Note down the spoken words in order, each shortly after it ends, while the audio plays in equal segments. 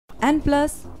and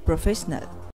plus professional.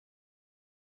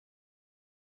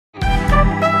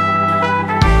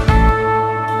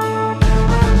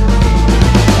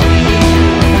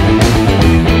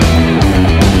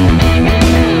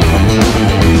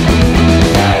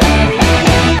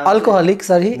 Alcoholic,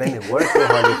 sorry. नहीं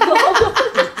workaholic.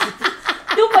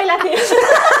 त्यो पहिला थियो.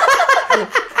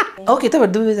 ओके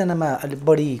तपाईहरु दुवैजनामा अलि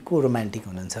बढी को रोमान्टिक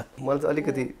हुनुहुन्छ? मलाई चाहिँ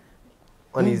अलिकति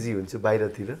अनइजी हुन्छ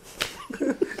बाहिरतिर.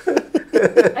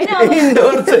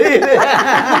 इन्डोर चाहिँ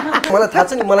मलाई थाहा छ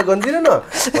नि मलाई गर्दिन न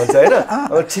भन्छ हैन.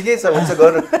 अब ठिकै छ हुन्छ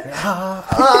गर्नु.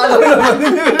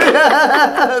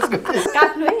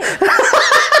 काट्नु है.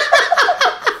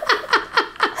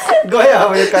 गयो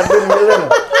अब यो काट्नु मिल्दैन.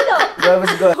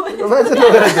 गएपछि गयो. मान्छे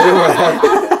नगरेर धेरै भयो.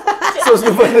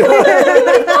 सोच्नु पर्यो.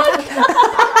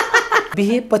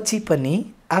 बिहे पछि पनि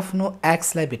आफ्नो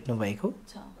एक्सलाई भेट्नु भएको?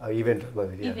 इभेन्टमा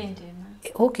भेटियो. इभेन्टमा.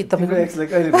 ओके तपाईको एक्सलाई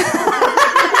कहिले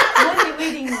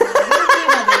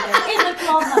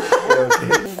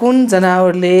कुन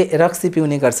जनावरले रक्सी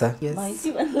पिउने गर्छ?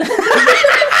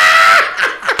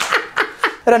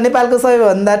 र नेपालको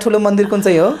सबैभन्दा ठुलो मन्दिर कुन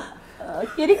चाहिँ हो?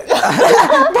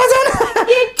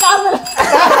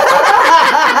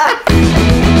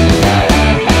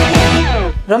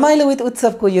 रमाइलो विथ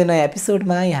उत्सवको यो नयाँ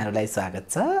एपिसोडमा यहाँहरूलाई स्वागत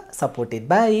छ. Supported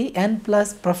by an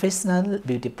plus professional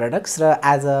beauty products र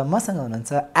आज मसँग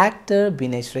हुनुहुन्छ एक्टर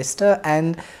विनय श्रेष्ठ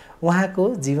एन्ड उहाँको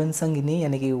जीवनसङ्गिनी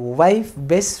यानि कि वाइफ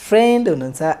बेस्ट फ्रेन्ड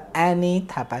हुनुहुन्छ एनी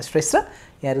थापा श्रेष्ठ.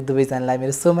 यहाँहरू दुवैजनालाई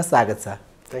मेरो सोमा स्वागत छ.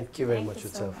 थ्याङ्क यू भेरी मच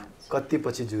उत्सव. कति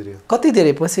पछि जुर्यो. कति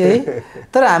धेरै पछि है.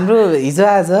 तर हाम्रो हिजो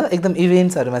आज एकदम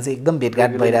इभेन्ट्सहरूमा चाहिँ एकदम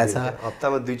भेटघाट भइरहेछ.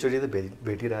 हप्तामा दुईचोटि त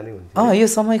भेटिरहने हुन्छ. यो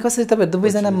समय कसरी तपाईहरु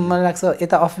दुवैजना मलाई लाग्छ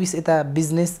यता अफिस यता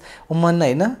बिजनेस वुमन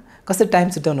हैन कसरी टाइम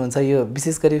छुटाउनुहुन्छ यो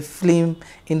विशेष गरी फिल्म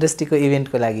इन्डस्ट्रीको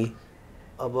इभेन्टको लागि?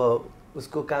 अब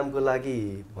उसको कामको लागि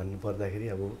भन्नु पर्दाखेरि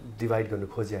अब डिभाइड गर्न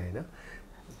खोजे हैन.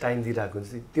 टाइम दिइराको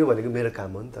हुन्छ त्यो भनेको मेरो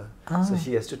काम हो नि त. So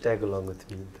she has to tag along with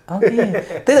me.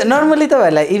 Okay. त्यही नर्मली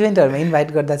तपाईहरुलाई इभेन्टहरुमा इन्भाइट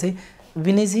गर्दा चाहिँ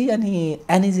विनयजी अनि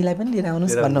एनीजीलाई पनि लिएर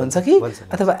आउनुस् भन्नुहुन्छ कि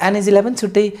अथवा एनीजीलाई पनि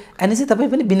छुट्टै एनीजी तपाई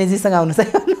पनि विनयजीसँग आउनुस् है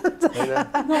भन्नुहुन्छ?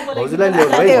 हजुरलाई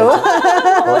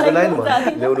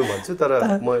ल्याउनु भन्छु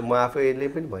तर म आफैले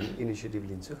पनि इनिसिएटिभ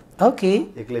लिन्छु.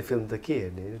 ओके. एक्लै फिल्म त के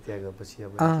हेर्ने त्यहाँ गएपछि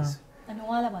अब अनि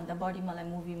उहाँलाई भन्दा बढी मलाई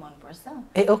मुभी मन पर्छ.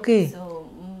 ए ओके. सो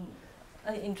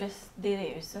इन्ट्रेस्ट दिएर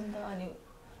हेर्छु नि त अनि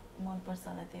मन पर्छ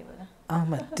होला त्यही भएर.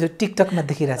 त्यो टिकटकमा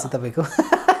देखिरहेको छ तपाईको.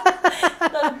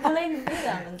 तर मलाई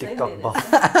दिइरहनुहुन्छ है.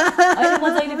 म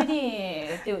जहिले पनि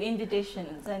त्यो इन्भिटेसन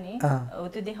हुन्छ नि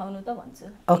त्यो देखाउनु त भन्छु.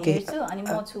 हेर्छु अनि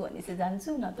म छु भने चाहिँ जान्छु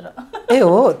नत्र. ए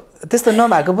हो त्यस्तो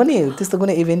नभएको पनि त्यस्तो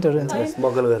कुनै इभेन्टहरु हुन्छ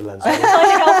स्मगल गरेर लान्छ.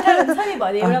 हुन्छ नि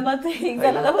भरे एउटा मात्रै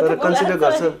एकजनालाई तर कन्सिडर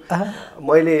गर्छु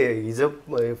मैले हिजो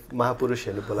महापुरुष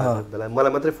हेर्नु बोलाएको बेला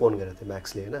मलाई मात्रै फोन गरेको थियो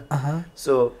म्याक्सले हैन.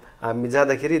 सो हामी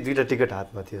जाँदाखेरि दुईटा टिकट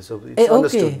हातमा थियो. सो इट्स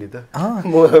अन्डरस्टुड नि त.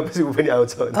 म पछि उ पनि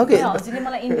आउँछ भने. ओके. हजुरले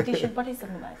मलाई इन्भिटेसन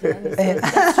पठाइसक्नु भएको थियो.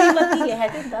 श्रीमती लेखेको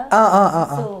थियो नि त.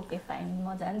 सो ओके फाइन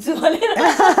म जान्छु भनेर.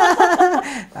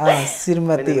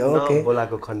 श्रीमती ओके.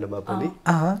 बोलाको खण्डमा पनि.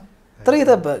 तर यो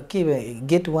त के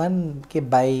गेट 1 के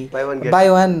बाई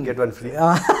 1 गेट 1 फ्री.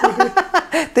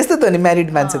 त्यस्तो त हो नि म्यारिड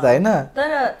मान्छे त हैन. तर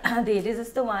धेरै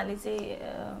जस्तो उहाँले चाहिँ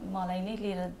मलाई नै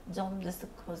लिएर जाउँ जस्तो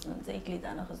खोज्नुहुन्छ. एक्लै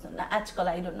जान खोज्नुहुन्न आजकल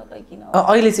आई डोन्ट नो किन.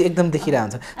 अहिले चाहिँ एकदम देखिरहेको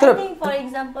हुन्छ. तर फर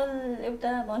एक्जाम्पल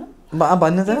एउटा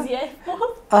भन्नु त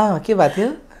के भएको थियो?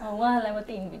 उहाँलाई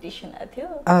मात्रै इन्भिटेसन आएको थियो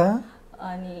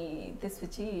अनि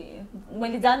त्यसपछि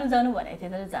मैले जानु भनेको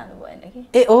थिएँ तर जानु भएन कि.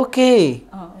 ए ओके.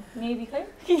 मेबी खै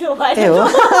किन भएन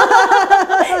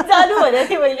जानु भनेको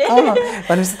थिएँ मैले.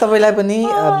 भनेपछि तपाईलाई पनि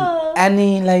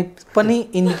एनीलाई पनि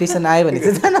इन्भिटेसन आयो भने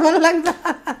चाहिँ जान मन लाग्छ.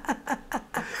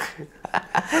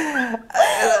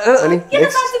 अनि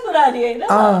नेक्स्ट कुरा हैन.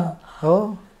 हो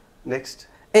नेक्स्ट.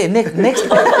 ए नेक्स्ट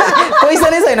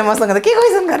क्वेशनै छैन मसँग त के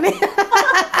क्वेशन गर्ने.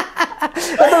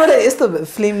 तपाईले यस्तो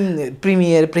फिल्म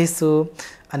प्रिमियर प्रेस सो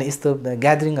अनि यस्तो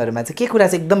ग्यादरिङहरुमा चाहिँ के कुरा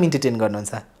चाहिँ एकदम इन्टरटेन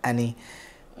गर्नुहुन्छ अनि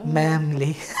म्यामले?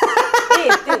 ए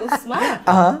त्यो उसमा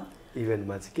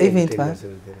इभेन्टमा चाहिँ के इन्टरटेन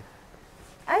गर्नुहुन्छ?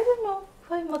 आई डोन्ट नो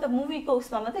खै म त मुभीको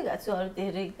उसमा मात्रै गएको छु. अरु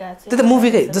धेरै गएको छु. त्यो त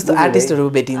मुभीकै जस्तो आर्टिस्टहरु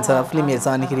भेटिन्छ फिल्म हेर्छ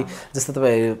अनिखेरि जस्तो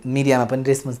तपाई मिडियामा पनि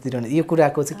रेस्पोन्स दिइरहनु यो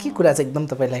कुराको चाहिँ के कुरा चाहिँ एकदम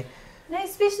तपाईलाई? न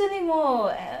स्पेशली म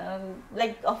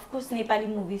like of course Nepali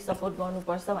movie support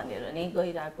गर्नुपर्छ भनेर नै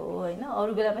गइरहेको हो होइन.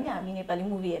 अरू बेला पनि हामी नेपाली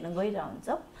मुभी हेर्न गइरहेको हुन्छ.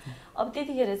 अब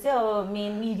त्यतिखेर चाहिँ अब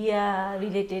मेन मिडिया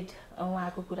रिलेटेड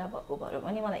उहाँको कुरा भएको भएर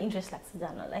पनि मलाई इन्ट्रेस्ट लाग्छ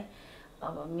जानलाई.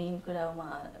 अब मेन कुरा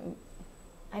उहाँ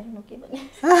आई डोन्ट नो के भन्ने.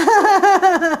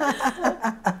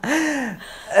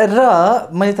 र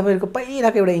मैले तपाईहरुको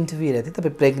पहिलाको एउटा इन्टरभ्यु हेरेको थिएँ.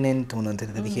 तपाईँ प्रेग्नेन्ट हुनुहुन्थ्यो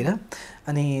त्यतिखेर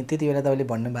अनि त्यति बेला तपाईँले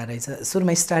भन्नुभएको रहेछ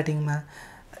सुरुमा स्टार्टिङमा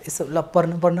यसो ल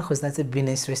पढ्न खोज्दा चाहिँ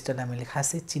विनय श्रेष्ठलाई मैले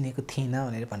खासै चिनेको थिइनँ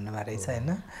भनेर भन्नुभएको रहेछ होइन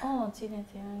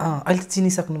अहिले त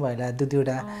चिनिसक्नु भयो होला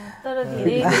 2-2वटा तर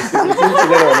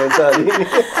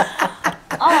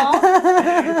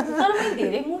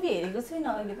धेरै मुभी हेरेको छुइनँ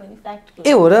अहिले पनि फ्याक्ट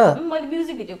ए हो र मैले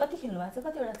म्युजिक भिडियो कति खेल्नु भएको छ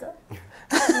कतिवटा छ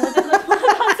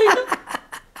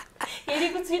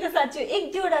हेरेको छुइनँ साँच्चै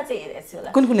 1-2वटा चाहिँ हेरेको छु होला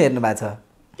कुन हेर्नु भएको छ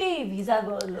त्यही भिजा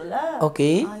गर्ल होला ओके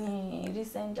अनि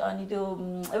रिसेन्ट अनि त्यो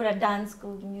एउटा डान्सको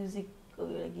म्युजिकको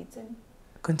एउटा गीत छ नि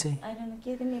कुन चाहिँ आई डोन्ट नो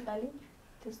के थियो नेपाली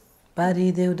त्यो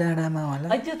पारिदेऊ डाँडामा होला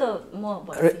त्यो त म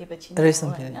भइसकेपछि रेसम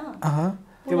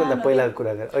त्योभन्दा पहिलाको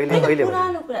कुरा गर अहिले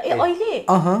पुरानो कुरा ए अहिले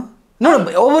नो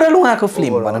ओभरअल उहाँको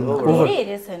फिल्म भनौँ न धेरै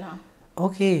हेरेको छैन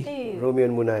ओके रोमियो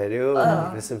एन्ड मुना हेर्यो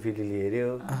रेसम फिलिली हेर्यो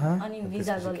अनि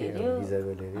भिजा गर्ल हेर्यो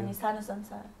अनि सानो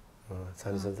संसार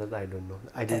त I don't know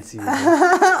I didn't C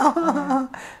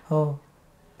हो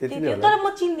त्यति नै तर म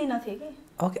चिन्दिनँ थिएँ कि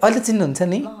ओके अहिले चिन्नुहुन्छ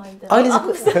नि अहिले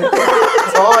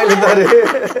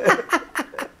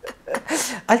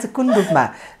अहिले कुन रूपमा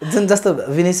जुन जस्तो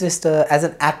Vinay Shrestha as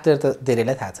an actor त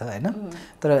धेरैलाई थाहा छ होइन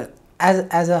तर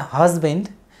एज अ हस्बेन्ड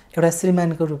एउटा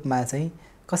श्रीमानको रूपमा चाहिँ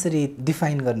कसरी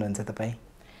डिफाइन गर्नुहुन्छ तपाईँ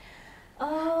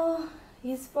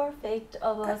हि इज पर्फेक्ट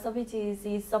अब सबै चिज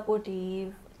इज सपोर्टिभ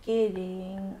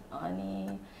केयरिङ अनि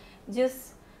जस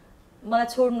मलाई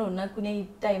छोड्नुहुन्न कुनै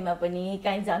टाइममा पनि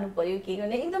कहीँ जानु पर्यो के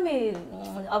गर्ने एकदमै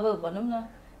अब भनौँ न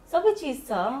सबै चिज छ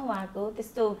उहाँको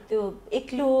त्यस्तो त्यो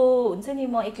एक्लो हुन्छ नि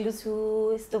म एक्लो छु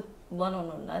यस्तो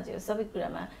बनाउनुहुन्न त्यो सबै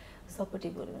कुरामा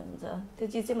सपोर्टिभ हुनुहुन्छ त्यो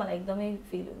चिज चाहिँ मलाई एकदमै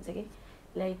फिल हुन्छ कि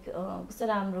लाइक कस्तो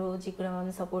राम्रो जे कुरामा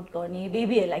पनि सपोर्ट गर्ने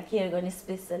बेबीहरूलाई केयर गर्ने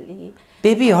स्पेसल्ली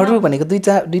बेबीहरू भनेको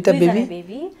दुईटा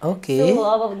बेबी ओके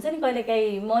अब हुन्छ नि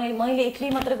कहिलेकाहीँ मैले एक्लै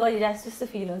मात्र गरिरहेको छु जस्तो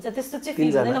फिल हुन्छ त्यस्तो चाहिँ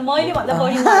फिल हुँदैन मैले भन्दा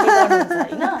बढी गर्नुहुन्छ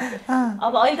होइन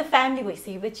अब अहिले त फ्यामिली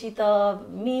भइसकेपछि त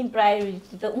मेन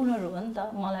प्रायोरिटी त उनीहरू हो नि त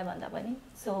मलाई भन्दा पनि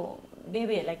सो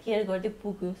बेबीहरूलाई केयर गर्दै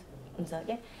पुग्यो हुन्छ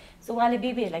क्या सो उहाँले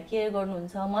बेबीहरूलाई केयर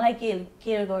गर्नुहुन्छ मलाई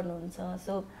केयर गर्नुहुन्छ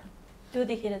सो त्यो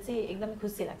देखेर चाहिँ एकदमै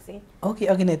खुसी लाग्छ कि ओके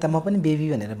अघि नै त म पनि बेबी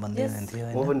भनेर भन्दै हुनुहुन्थ्यो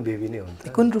म पनि बेबी नै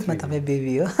हो कुन रूपमा तपाईँ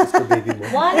बेबी हो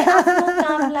उहाँले आफ्नो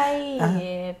कामलाई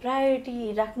प्रायोरिटी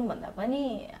राख्नुभन्दा पनि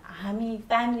हामी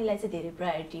फ्यामिलीलाई चाहिँ धेरै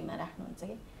प्रायोरिटीमा राख्नुहुन्छ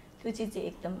कि त्यो चिज चाहिँ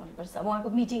एकदम मनपर्छ उहाँको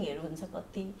मिटिङहरू हुन्छ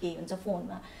कति केही हुन्छ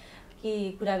फोनमा के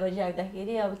कुरा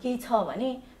गरिराख्दाखेरि अब केही छ भने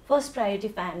फर्स्ट प्रायोरिटी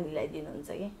फ्यामिलीलाई दिनुहुन्छ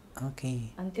कि ओके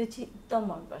अनि त्यो चाहिँ एकदम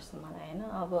मनपर्छ मलाई होइन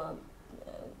अब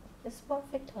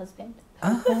पर्फेक्ट हस्बेन्ड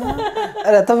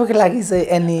र तपाईँको लागि चाहिँ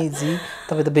एनीजी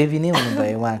तपाईँ त बेबी नै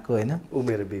हुनुभयो उहाँको होइन ऊ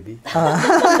मेरो baby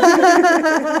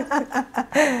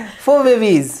 4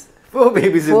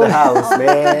 babies in the house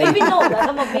man baby नहुँदा त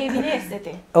म बेबी नै यस्तै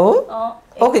थिएँ हो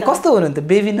ओके कस्तो हुनुहुन्थ्यो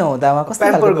बेबी नहुँदामा कस्तो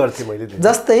प्याम्पर गर्थेँ मैले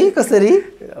जस्तै कसरी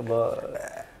अब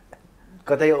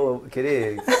कतै के अरे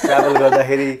ट्राभल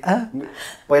गर्दाखेरि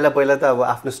पहिला त अब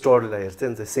आफ्नो स्टोरलाई हेर्थेँ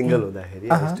नि त सिङ्गल हुँदाखेरि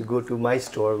I to go to my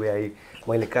store way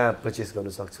मैले कहाँ पर्चेस गर्न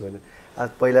सक्छु भने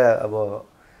पहिला अब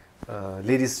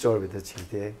ladies स्टोरभित्र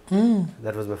छिर्थेँ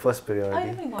that was my first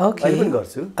priority अहिले पनि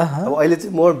गर्छु अब अहिले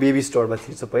चाहिँ मोर बेबी स्टोरमा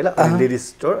छिर्छु पहिला अनि लेडिज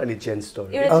स्टोर अनि जेन्ट्स स्टोर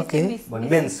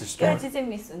मेन्स स्टोर एउटा चिज चाहिँ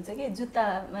मिस हुन्छ कि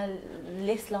जुत्तामा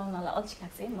लेस लगाउनलाई अल्छी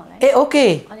लाग्छ कि मलाई ए ओके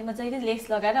अनि म जहिले लेस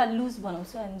लगाएर लुज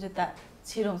बनाउँछु अनि जुत्ता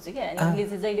छिराउँछु कि अनि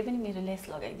उसले चाहिँ जहिले पनि मेरो लेस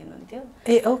लगाइदिनुहुन्थ्यो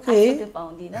ए ओके त्यो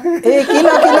पाउँदिनँ ए किन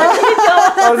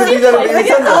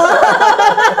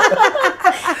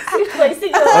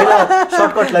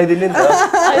सर्टकट लगाइदिने नि त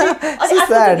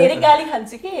धेरै गाली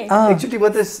खान्छु कि एकचोटि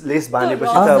मात्रै लेस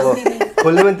बाँधेपछि त अब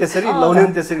खोल्ने पनि त्यसरी लाउने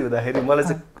पनि त्यसरी हुँदाखेरि मलाई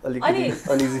चाहिँ अलिकति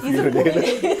अनइजी फिल हुने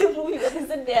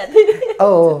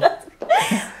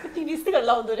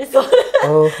लाउँदो रहेछ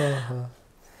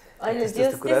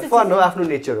फन हो आफ्नो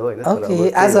नेचर हो होइन ओके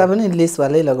आज पनि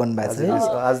लेसवालै लगाउनु भएको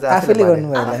छ आफैले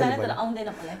गर्नुभयो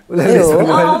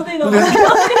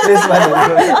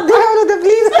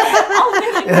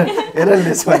हेर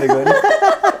लेस भनेको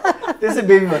त्यसै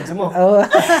बेबी भन्छु म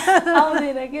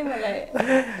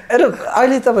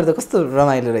अहिले तपाईँहरू त कस्तो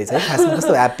रमाइलो रहेछ है खासमा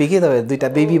कस्तो ह्याप्पी के तपाईँहरू दुईटा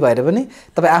बेबी भएर पनि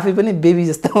तपाईँ आफै पनि बेबी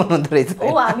जस्तो हुनुहुँदो रहेछ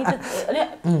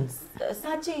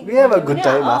साँच्चै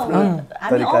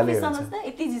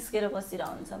यति जिस्केर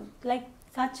बसिरहन्छ लाइक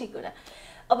साँच्चै कुरा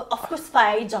अब अफकोर्स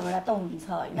फाइट झगडा त हुन्छ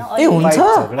होइन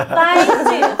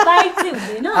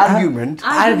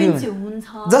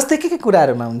जस्तै के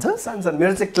कुराहरूमा हुन्छ सानो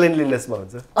मेरो चाहिँ क्लिनलिनेसमा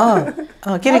हुन्छ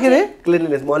के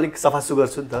क्लिनलिनेस म अलिक सफा सुग्घर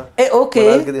छु नि त ए ओके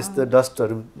अलिकति यस्तो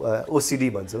डस्टहरू ओसिडी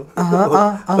भन्छौँ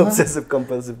अब्सेसिभ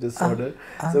कम्पल्सिभ डिसअर्डर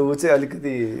सो ऊ चाहिँ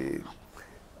अलिकति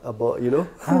अब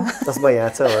चस्मा यहाँ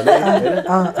छ भने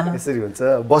होइन यसरी हुन्छ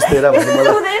बस्दैन भने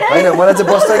मलाई होइन मलाई चाहिँ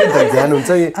बस्दा नि ध्यान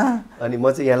हुन्छ अनि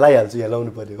म चाहिँ यहाँ लगाइहाल्छु यहाँ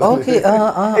लाउनु पर्यो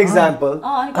एक्जाम्पल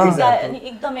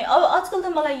एकदमै अब आजकल त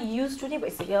मलाई युज टु नै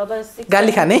भइसक्यो अब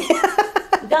गाली खाने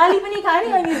गाली पनि खाने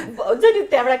अनि हुन्छ नि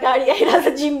त्यहाँबाट गाडी आइरहेको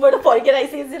छ जिमबाट फर्केर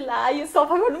आइसकेपछि ला यो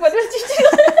सफा गर्नु पर्यो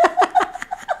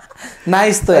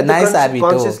नाइस त नाइस ह्याबिट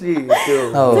कन्सियसली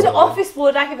त्यो अफिस फोर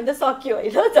राख्यो भने त सक्यो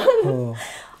होइन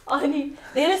अनि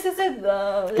धेरै चाहिँ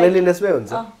क्लिनलीनेसमै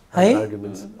हुन्छ है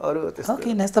आर्गुमेन्ट्स अरु त्यस्तो ओके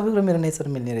नाइस तपाईको मेरो नेचर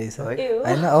मिल्ने रहेछ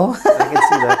हैन हो आई क्यान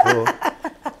सी दैट हो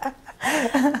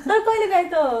तर कहिलेकाहीँ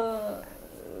त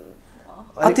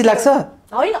अति लाग्छ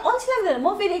होइन अल्छी लाग्दैन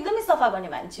म फेरि एकदमै सफा गर्ने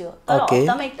मान्छे हो तर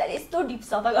हप्तामा एकताल यस्तो डिप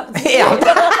सफा गर्छु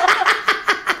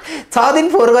 6 दिन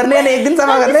फोहोर गर्ने अनि 1 दिन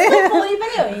सफा गर्ने फोहोरी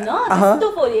पनि होइन त्यस्तो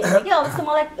फोहोरी होइन कि अब जस्तो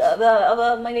मलाई अब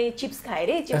मैले चिप्स खाएँ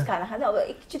रे चिप्स खाँदा अब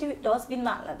एकचोटि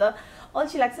डस्टबिनमा हाल्न त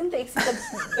अल्छी लाग्छ नि त एकछिन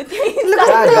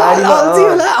अल्छी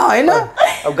होला हैन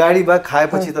अब गाडीमा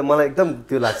खाएपछि त मलाई एकदम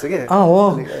त्यो लाग्छ के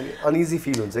अनइजी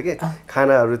फिल हुन्छ के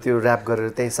खानाहरू त्यो र्याप गरेर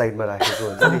त्यही साइडमा राखेको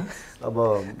हुन्छ नि अब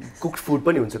कुक्ड फुड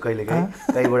पनि हुन्छ कहिलेकाहीँ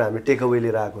कहीँबाट हामी टेक अवे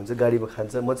लिएर आएको हुन्छ गाडीमा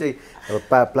खान्छ म चाहिँ अब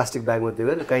प्लास्टिक ब्यागमा त्यो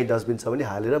गरेर कहीँ डस्टबिन छ भने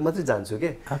हालेर मात्रै जान्छु के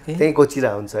त्यहीँ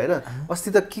कोचिरा हुन्छ होइन अस्ति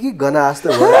त के गना जस्तो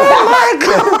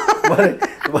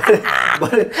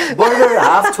बर्गर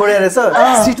हाफ छोडेर रहेछ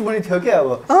सिट पनि थियो क्या अब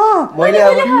मैले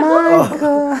अब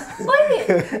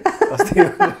अस्ति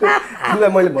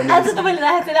मैले भने आज तपाईले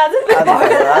राखेर आज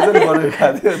नि बर्गर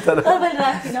खाएको थियो तर तपाईले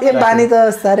राख्दिन ए बानी त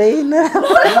साह्रै न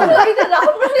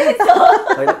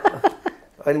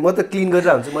अनि म त क्लिन गरेर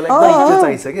हुन्छु मलाई एकदम त्यो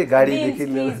चाहिन्छ के गाडीदेखि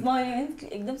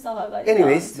एकदम सफा गरे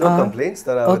एनीवेज नो कम्प्लेन्ट्स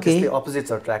तर त्यसले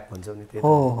अपोजिट्स ट्र्याक भन्छौ नि त्यही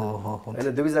हो हो हो हैन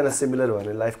दुवैजना सिमिलर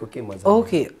भने लाइफको के मजा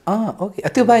ओके ओके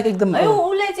त्यो बाइक एकदम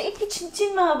उलाई चाहिँ एक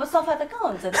छिनछिनमा अब सफा त कहाँ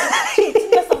हुन्छ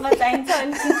छिनछिनमा सफा चाहिन्छ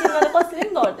अनि छिनछिनमा त कसैले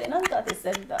पनि गर्दैन नि त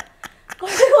त्यसरी त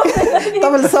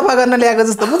तपाईले सफा गर्न ल्याएको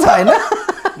जस्तो पो छ हैन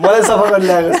मलाई सफा गर्न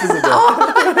ल्याएको जस्तो छ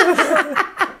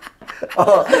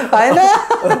हैन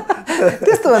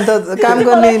त्यस्तो भन्छ काम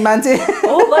गर्ने मान्छे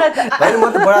हो हैन म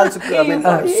त बढाल्छु आई मिन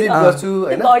स्विप गर्छु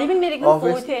हैन घडी पनि मेरो एकदम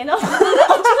फोर थियो हैन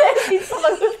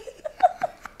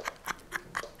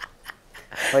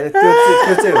हैन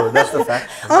त्यो चाहिँ हो द्याट्स द फ्याक्ट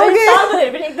ओके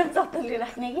साबुनहरु पनि एकदम चप्पलले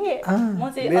राख्ने के म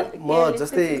चाहिँ म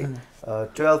जस्तै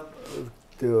 12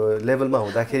 त्यो लेभलमा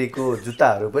हुँदाखेरिको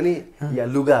जुत्ताहरू पनि या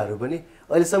लुगाहरू पनि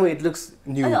अहिलेसम्म इट लुक्स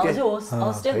न्यू के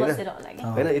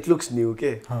हैन इट लुक्स न्यू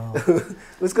के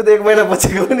उसको त 1 महिना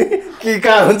पछिको पनि के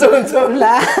कहाँ हुन्छ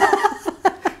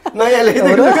नयाँ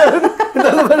ल्याइदिएको लुगा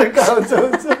कहाँ हुन्छ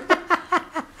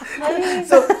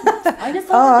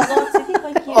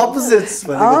अपोजिट्स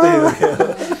भनेको त्यही हो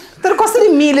तर कसरी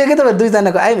मिल्यो के तपाईहरु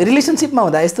दुईजनाको रिलेसनशिपमा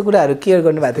हुँदा यस्तो कुराहरू केयर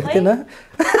गर्नु भएको थिएन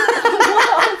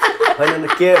हैन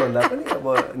केयर भन्दा पनि अब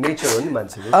नेचर हो नि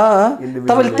मान्छेको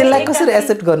तपाईले त्यसलाई कसरी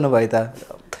एक्सेप्ट गर्नुभयो त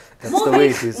म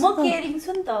केयरिङ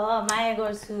छु नि त माया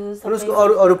गर्छु सबै उसको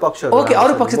अरु पक्षहरु ओके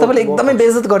अरु पक्ष तपाईले एकदमै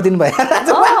बेइज्जत गर्दिनु भयो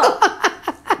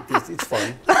इट्स फन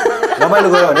रमाइलो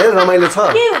गर्यो भने रमाइलो छ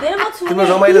के हुँदैन म छु तिम्रो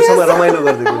रमाइलो छ रमाइलो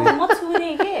गर्दै गयो म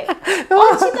छुने के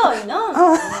अल्छी त हैन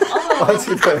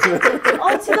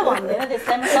अल्छी त भन्दैन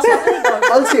त्यसलाई म सफा पनि गर्छु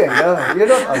अल्छी हैन यु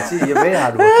डोन्ट अल्छी you very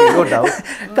hard working no doubt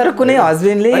तर कुनै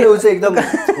हस्बेन्डले अनि उ चाहिँ एकदम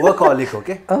वर्कहोलिक हो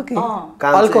के ओके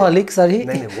अल्कोहोलिक सरी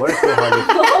नहीं वर्कहोलिक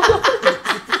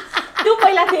त्यो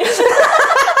पहिला थियो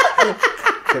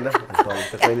छैन अल्कोहोलिक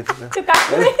त कहिले थिएन त्यो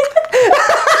काट्नु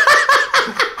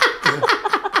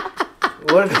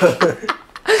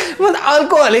म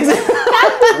अल्कोहोलिक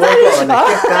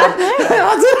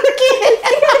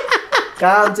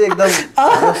काम चाहिँ एकदम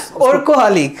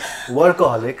वर्कहोलिक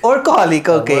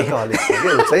ओके के हो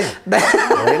चाहिँ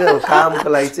हैन कामको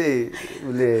लागि चाहिँ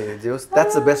उले जे होस्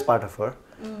that's the best part of her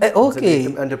okay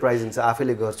एन्टरप्राइजिङ चाहिँ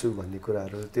आफैले गर्छु भन्ने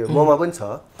कुराहरू त्यो ममा पनि छ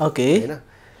ओके हैन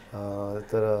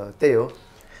तर त्यही हो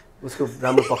उसको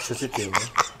राम्रो पक्ष चाहिँ त्यो हो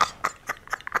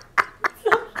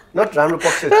नट राम्रो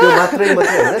पक्ष त्यो मात्रै हैन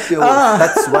त्यो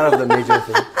that's one of the major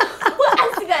thing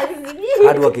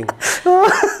hard working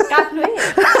काट्नु है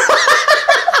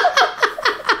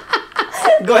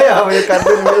गयो अब यो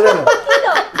काट्नु मिल्दैन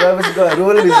गएपछि गयो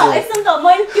रोल लिन्छ यसम त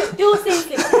मैले त्यो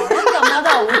सेन्सले म त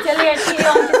होटलले के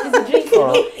अनि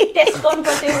ड्रिङ्कहरु टेस्ट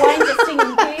गर्नुपर्छ वाइन टेस्टिङ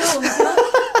के हुन्छ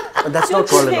that's not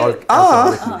called an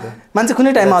alcoholic मान्छे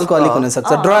कुनै टाइममा अल्कोहोलिक हुन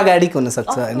सक्छ ड्रग एडिक्ट हुन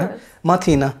सक्छ हैन म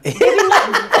थिइन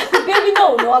बेबी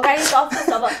नहुनु अगाडि त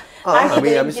अब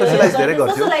हामी सोशलाइज धेरै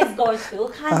गर्थ्यौ सोशलाइज गर्छु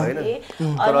खान्थे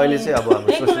तर अहिले चाहिँ अब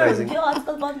हाम्रो सोशलाइजिङ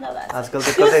आजकल बन्द भएको आजकल त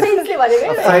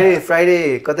कतै फ्राइडे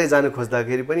कतै जानु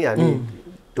खोज्दाखेरि पनि हामी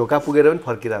ढोका पुगेर पनि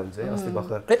फर्किरा हुन्छ है अस्ति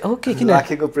भर्खर ओके किन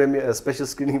राखेको प्रेमियर स्पेसल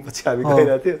स्क्रिनिङ पछि हामी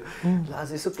गइरहेको थियो ल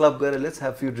आज यसो क्लब गएर लेट्स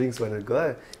ह्याभ फ्यु ड्रिङ्क्स भनेर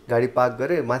गयो गाडी पार्क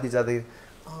गरेँ माथि जाँदाखेरि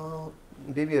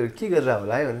बेबीहरू के गरेर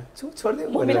होला है भने छोडिदिउँ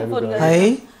है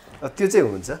त्यो चाहिँ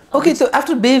हुन्छ ओके त्यो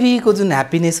आफ्टर बेबीको जुन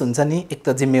ह्याप्पिनेस हुन्छ नि एक त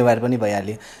जिम्मेवार पनि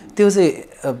भइहाल्यो त्यो चाहिँ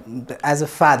एज अ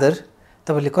फादर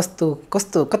तपाईँले कस्तो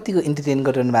कस्तो कतिको इन्टरटेन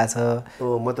गरिरहनु भएको छ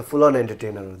म त फुल अन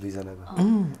एन्टरटेनर हो दुईजनाको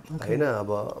होइन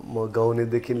अब म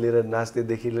गाउनेदेखि लिएर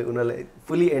नाच्नेदेखि लिएर उनीहरूलाई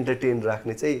फुल्ली एन्टरटेन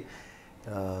राख्ने चाहिँ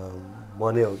म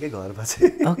नै हो कि घरमा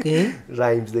चाहिँ ओके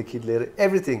राइम्सदेखि लिएर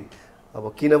एभ्रिथिङ अब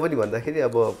किन पनि भन्दाखेरि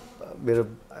अब मेरो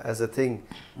एज अ थिङ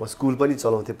म स्कुल पनि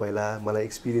चलाउँथेँ पहिला मलाई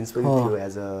एक्सपिरियन्स पनि थियो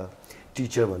एज अ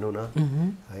टिचर भनौँ न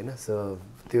होइन सो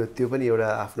त्यो पनि एउटा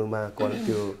आफ्नोमा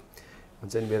त्यो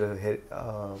हुन्छ नि मेरो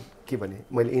के भने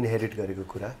मैले इनहेरिट गरेको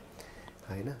कुरा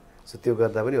होइन सो त्यो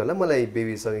गर्दा पनि होला मलाई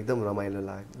बेबीसँग एकदम रमाइलो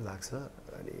लाग्छ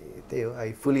अनि त्यही हो I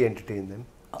fully entertain them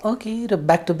okay र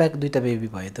ब्याक टु ब्याक दुईटा बेबी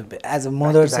भयो त एज अ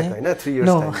मदर चाहिँ होइन 3 इयर्स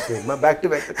टाइममा ब्याक टु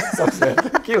ब्याक सक्छ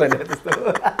के भने त्यस्तो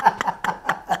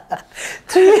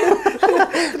 3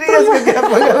 इयर्सको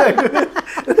ग्यापमा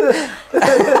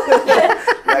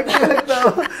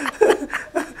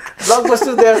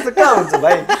ब्लकबस्टर देयर त कहाँ हुन्छ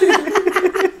भाइ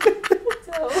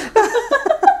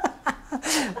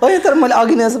होइन तर मैले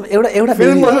अघि नै एउटा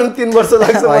फिल्म बनाउनु 3 वर्ष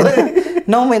लाग्छ मलाई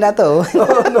 9 महिना त हो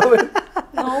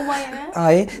 9 महिना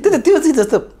है त्यो चाहिँ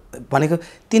जस्तो भनेको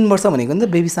 3 वर्ष भनेको नि त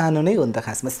बेबी सानो नै हो नि त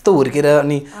खासमा यस्तो हुर्केर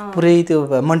अनि पुरै त्यो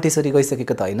मन्टेसरी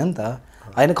गइसकेको त होइन नि त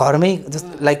होइन घरमै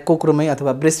जस्तो लाइक कोक्रोमै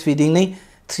अथवा ब्रेस्ट फिडिङ नै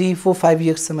 3, 4, 5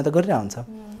 इयर्ससम्म त गरिरहेको हुन्छ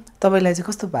तपाईँलाई चाहिँ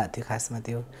कस्तो भएको थियो खासमा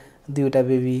त्यो दुईवटा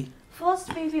बेबी फर्स्ट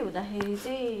बेबी हुँदाखेरि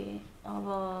चाहिँ अब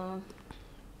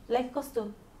लाइक कस्तो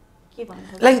के भन्छ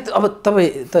लाइक अब तपाईँ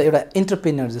त एउटा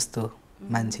एन्टरप्रेन्योर जस्तो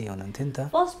मान्छे हुनुहुन्थ्यो नि त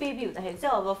फर्स्ट बेबी हुँदाखेरि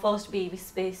चाहिँ अब फर्स्ट बेबी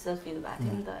स्पेसल फिल भएको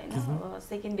थियो नि त होइन अब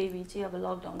सेकेन्ड बेबी चाहिँ अब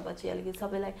लकडाउन पछि अलिकति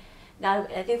सबैलाई गाह्रो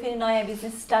भइरहेको थियो फेरि नयाँ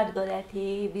बिजनेस स्टार्ट गरेको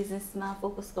थिएँ बिजनेसमा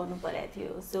फोकस गर्नु परेको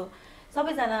थियो सो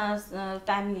सबैजना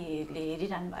फ्यामिलीहरूले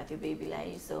हेरिरहनु भएको थियो बेबीलाई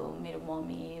सो मेरो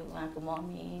मम्मी उहाँको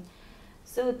मम्मी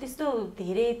सो त्यस्तो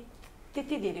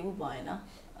त्यति धेरै ऊ भएन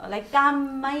लाइक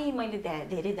काममै मैले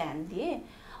धेरै ध्यान दिएँ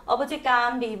अब चाहिँ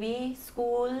काम बेबी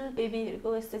स्कुल बेबीहरूको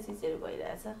यस्तो चिजहरू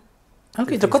भइरहेछ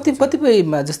ओके त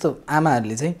कतिपयमा जस्तो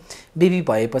आमाहरूले चाहिँ बेबी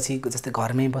भएपछि जस्तै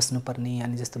घरमै बस्नुपर्ने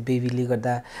अनि जस्तो बेबीले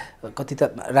गर्दा कति त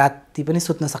राति पनि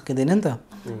सुत्न सकिँदैन नि त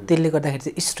त्यसले गर्दाखेरि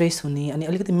चाहिँ स्ट्रेस हुने अनि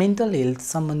अलिकति मेन्टल हेल्थ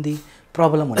सम्बन्धी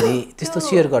प्रब्लम हुने त्यस्तो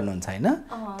सेयर गर्नुहुन्छ होइन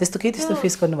त्यस्तो केही त्यस्तो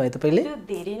फेस गर्नुभयो तपाईँले त्यो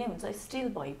धेरै नै हुन्छ स्टिल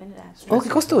भइ पनि रहेछ ओके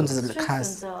कस्तो हुन्छ खास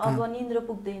अब निन्द्रा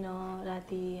पुग्दैन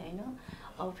राति होइन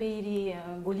अब फेरि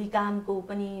भोलि कामको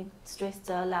पनि स्ट्रेस छ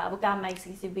ला अब काममा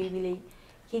आइसकेपछि बेबीले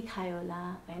के खायो होला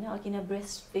होइन किन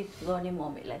ब्रेस्ट फिड गर्ने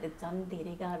मम्मीहरूलाई त झन्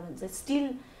धेरै गाह्रो हुन्छ स्टिल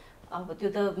अब त्यो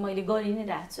त मैले गरि नै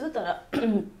रहेको छु तर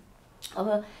अब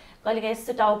कहिलेकाहीँ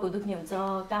यस्तो टाउको दुख्ने हुन्छ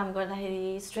काम गर्दाखेरि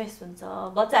स्ट्रेस हुन्छ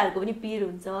बच्चाहरूको पनि पिर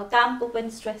हुन्छ कामको पनि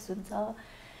स्ट्रेस हुन्छ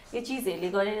यो चिजहरूले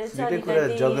गरेर चाहिँ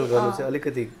जगल गर्नु चाहिँ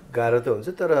अलिकति गाह्रो त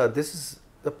हुन्छ तर this is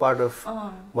the part of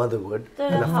motherhood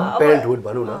पेरेन्टहुड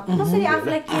भनौँ न कसरी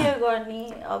आफूलाई केयर गर्ने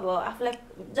अब आफूलाई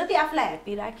जति आफूलाई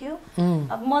ह्याप्पी राख्यो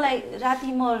अब मलाई राति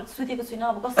म सुतेको छुइनँ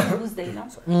अब कसैले बुझ्दैन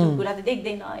त्यो कुरा त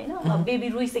देख्दैन होइन अब बेबी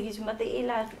रोइसकेपछि मात्रै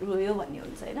यसलाई रोयो भन्ने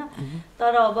हुन्छ होइन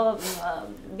तर अब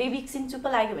बेबी एकछिन चुप्प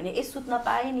लाग्यो भने ए सुत्न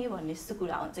पाएँ नि भन्ने जस्तो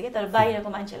कुरा हुन्छ क्या तर बाहिरको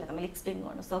मान्छेहरूलाई त मैले एक्सप्लेन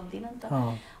गर्न सक्दिनँ नि त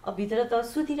अब भित्र त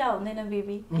सुतिरहेको हुँदैन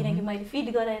बेबी किनकि मैले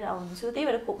फिड गराएर हुन्छु त्यही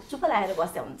भएर चुप्प लागेर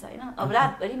बस्दा हुन्छ होइन अब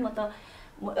रातभरि म त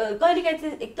कहिलेकाहीँ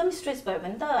चाहिँ एकदम स्ट्रेस भयो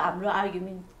भने त हाम्रो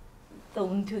आर्ग्युमेन्ट त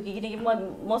हुन्थ्यो कि किनकि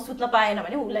म सुत्न पाएन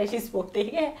भने उसलाई रिस पोख्थेँ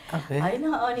क्या होइन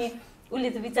अनि उसले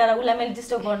त बिचरा उसलाई मैले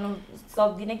डिस्टर्ब गर्नु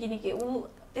सक्दिनँ किनकि ऊ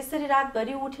त्यसरी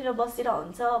रातभरि उठेर बसेर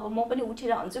हुन्छ अब म पनि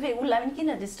उठेर हुन्छु फेरि उसलाई पनि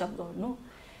किन डिस्टर्ब गर्नु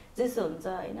जस्तो हुन्छ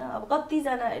होइन अब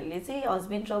कतिजनाहरूले चाहिँ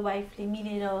हस्बेन्ड र वाइफले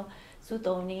मिलेर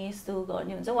सुताउने यस्तो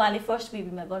गर्ने हुन्छ उहाँले फर्स्ट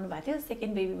बेबीमा गर्नुभएको थियो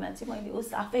सेकेन्ड बेबीमा चाहिँ मैले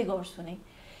उस आफै गर्छु नै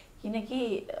किनकि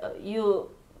यो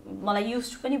मलाई युज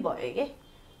पनि भयो क्या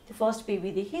त्यो फर्स्ट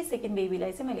बेबीदेखि सेकेन्ड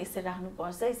बेबीलाई चाहिँ मैले यसरी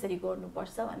राख्नुपर्छ यसरी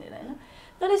गर्नुपर्छ भनेर होइन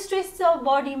तर स्ट्रेस चाहिँ अब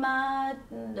बडीमा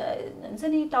हुन्छ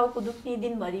नि टाउको दुख्ने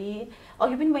दिनभरि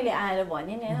अघि पनि मैले आएर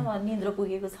भनेँ नि होइन म निन्द्रा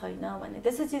पुगेको छैन भन्ने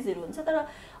त्यस्तो चिजहरू हुन्छ तर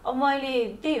अब मैले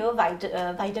त्यही हो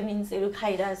भाइटामिन्सहरू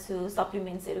खाइरहेको छु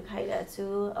सप्लिमेन्ट्सहरू खाइरहेको छु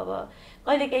अब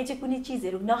कहिलेकाहीँ चाहिँ कुनै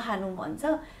चिजहरू नखानु भन्छ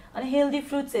अनि हेल्दी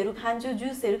फ्रुट्सहरू खान्छु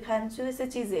जुसहरू खान्छु यस्तो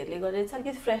चिजहरूले गरेर चाहिँ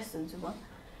अलिकति फ्रेस हुन्छु म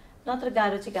नत्र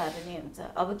गाह्रो चाहिँ गाह्रो नै हुन्छ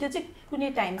अब त्यो चाहिँ कुनै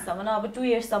टाइमसम्म अब 2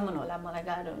 इयर्ससम्म होला मलाई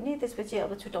गाह्रो हुने त्यसपछि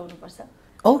अब छुटाउनुपर्छ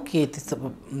ओके त्यस्तो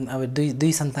अब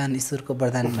दुई सन्तान ईश्वरको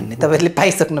वरदान भन्ने तपाईँले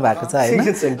पाइसक्नु भएको छ होइन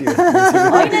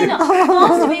होइन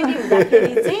फर्स्ट बेबी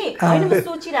हुँदाखेरि चाहिँ होइन म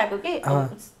सोचिरहेको के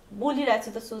बोलिरहेको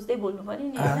छु त सोच्दै बोल्नु पर्यो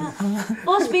नि होइन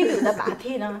फर्स्ट बेबी हुँदा भएको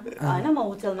थिएन होइन म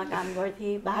होटलमा काम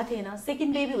गर्थेँ भएको थिएन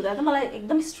सेकेन्ड बेबी हुँदा त मलाई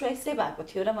एकदम स्ट्रेसै भएको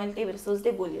थियो र मैले त्यही भएर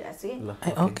सोच्दै बोलिरहेको छु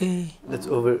कि okay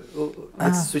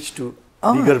let's switch to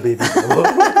bigger baby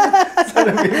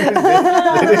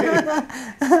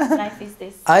life is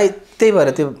this है त्यही भएर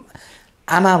त्यो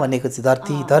आमा भनेको चाहिँ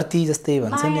धरती जस्तै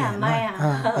भन्छ नि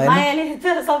मायाले त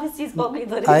सबै चिज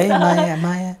पक्रिँदो है रहेछ माया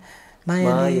माया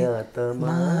माया त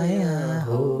माया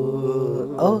हो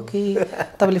ओके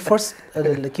तपाईँले फर्स्ट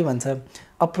के भन्छ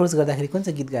अप्रोच गर्दाखेरि कुन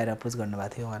चाहिँ गीत गाएर अप्रोच गर्नुभएको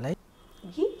थियो उहाँलाई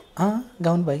गीत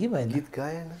गाउनु भयो कि भएन गीत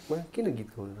गाएन म किन गीत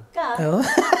गाउनु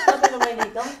तपाईँको मैले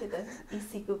गाउँथेँ त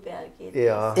इसीको प्यार के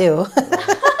ए हो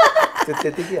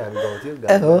त्यतिकै हामी गाउँथ्यौँ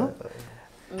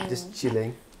जस्ट चिलिङ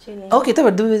ओके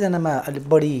तपाईँ दुवैजनामा अलिक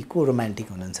बढी को रोमान्टिक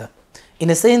हुनुहुन्छ इन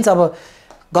द सेन्स अब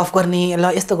गफ गर्ने ल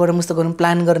यस्तो गरौँ उस्तो गरौँ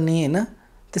प्लान गर्ने होइन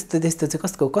त्यस्तो त्यस्तो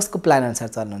चाहिँ कसको प्लान अनुसार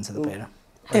चल्नुहुन्छ तपाईँहरू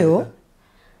ए हो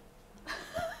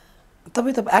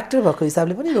तपाईँ त एक्टर भएको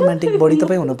हिसाबले पनि रोमान्टिक बढी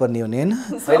तपाईँ हुनुपर्ने हो नि होइन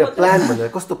प्लान भनेर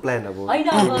कस्तो प्लान अब होइन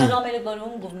अब रमाइलो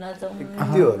गरौँ घुम्न जाउँ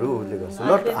त्योहरू उसले गर्छ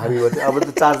नट हामी अब त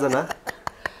 4 जना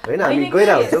होइन हामी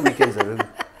गइरहेको हुन्छौँ विकेन्ड्सहरू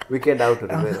विकेन्ड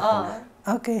आउटहरू गएर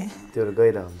ओके त्योहरू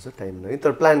गइरहेको हुन्छ टाइम नै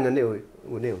तर प्लान गर्ने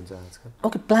ऊ नै हुन्छ आजकल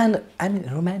okay plan I mean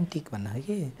romantic भन्न हो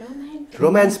कि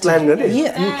रोमान्स प्लान गर्ने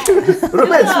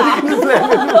रोमान्स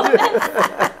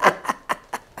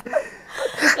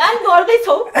प्लान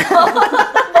गर्दैछौ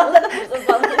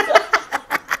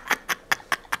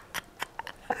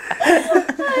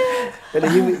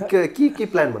के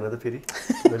प्लान भन त फेरि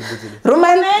मैले बुझिनँ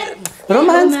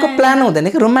रोमान्सको प्लान हुँदैन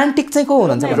कि रोमान्टिक चाहिँ को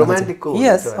हुनुहुन्छ रोमान्टिक को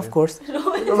यस अफ कोर्स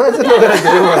रोमान्स नगरेर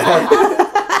धेरै भयो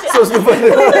सोच्नु पर्ने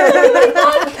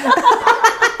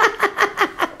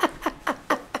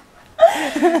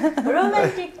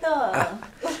रोमान्टिक त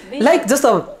लाइक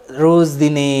जस्तो रोज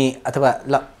दिने अथवा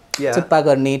ल चुप्पा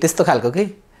गर्ने त्यस्तो खालको के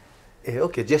ए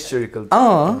ओके जेस्चरिकल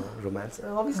रोमान्स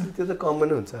अभियसली त्यो त कमन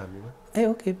हुन्छ हामीमा ए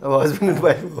ओके अब हस्बेन्ड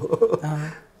वाइफ हो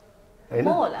हैन म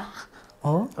होला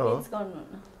हो प्लिज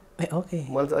गर्नुहुन्न ए ओके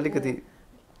मलाई चाहिँ अलिकति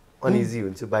अनइजी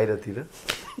हुन्छ बाहिरतिर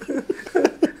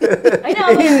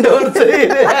हैन इन्डोर चाहिँ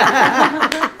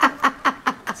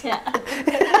छ्या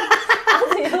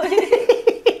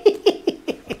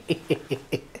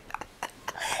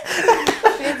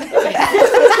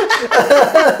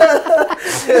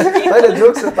हैन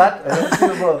जोक्स पार्ट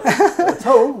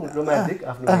छौ रोमान्टिक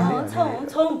आफ्नो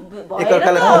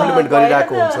एकअर्कालाई कम्प्लिमेन्ट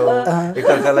गरिरहेको हुन्छौँ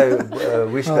एकअर्कालाई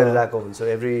विश गरिरहेको हुन्छौँ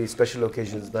एभ्री स्पेसल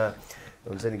ओकेजन्समा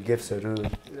हुन्छ नि गिफ्ट्सहरू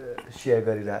सेयर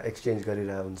गरिरहेको एक्सचेन्ज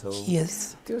गरिरहेको हुन्छौँ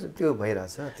त्यो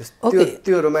भइरहेछ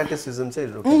त्यो रोमान्टिसिजम चाहिँ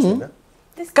रोकेको छैन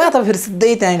कहाँ त फेरि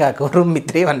सिधै त्यहाँ गएको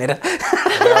रुमभित्रै भनेर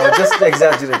जस्ट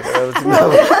एक्जाजरेट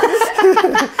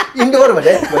इन्डोर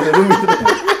भने रुमभित्र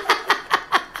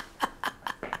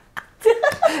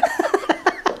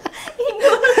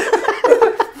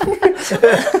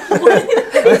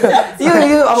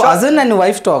यो अब हस्बेन्ड एन्ड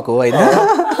वाइफ टक हो होइन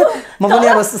म पनि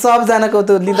अब सबजनाको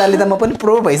त्यो लिँदा लिँदा म पनि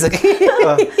प्रो भइसकेँ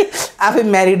आफै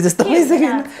म्यारिड जस्तो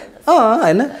भइसकेँ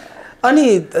होइन अनि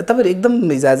तपाईँहरू एकदम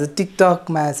हिजो आज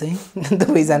टिकटकमा चाहिँ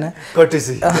दुवैजना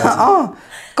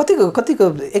कतिको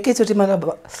एकैचोटिमा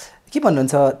के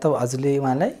भन्नुहुन्छ त हजुरले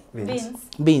उहाँलाई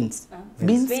बिन्स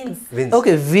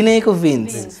ओके विनयको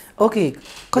विन्स ओके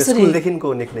कसरी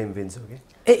स्कुलदेखिको निकनेम विन्स हो कि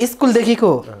ए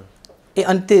स्कुलदेखिको ए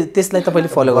अनि त्यसलाई तपाईँले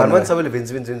फलो गर्नु सबैले भिन्स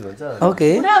भिन्स भिन्स भन्छ ओके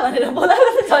भनेर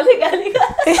बोलाएको त चले गाली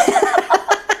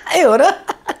ए हो र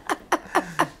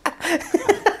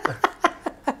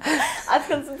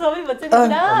आजकल सबै भन्छ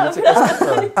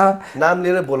नि नाम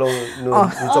लिएर बोलाउनु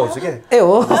रुचाउँछु के ए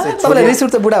हो तपाईँलाई रिस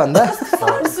उठ्छ बुढा भन्दा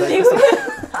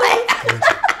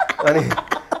अनि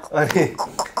अनि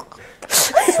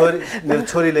मेरो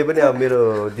छोरीले पनि अब मेरो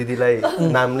दिदीलाई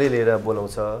नामले लिएर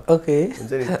बोलाउँछ ओके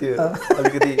हुन्छ नि त्यो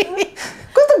अलिकति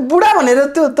कस्तो बुढा भनेर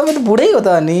त्यो तपाईँ त बुढै हो त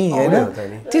अनि होइन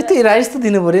त्यो राइस त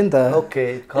दिनु पर्यो नि त ओके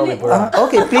कल मी बुढा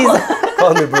ओके प्लिज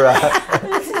कल मी बुढा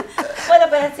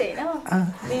पहिला चाहिँ होइन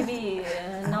बेबी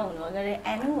नहुनु अगाडि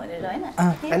एनु भनेर होइन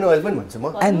एनु अहिले पनि भन्छु म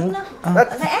एनु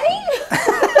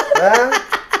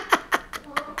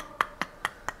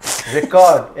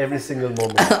रेकर्ड एभ्री सिंगल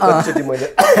मोमेन्ट कतिचोटि मैले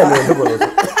एनु बोलाउँछु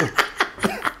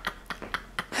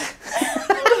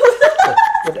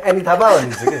एनी थापा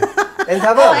भनिदिन्छु कि एनी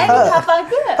थापा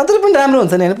तर पनि राम्रो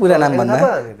हुन्छ नि होइन पुरा नाम भन्दा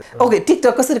ओके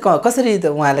टिकटक कसरी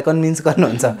उहाँलाई कन्भिन्स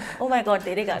गर्नुहुन्छ ओ माई गड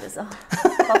धेरै गाह्रो छ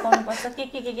पकाउनु पर्छ के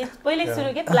पहिले सुरु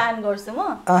के प्लान गर्छु म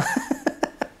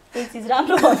त्यही चिज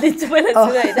राम्रो भनिदिन्छु पहिला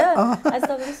सुरु होइन आज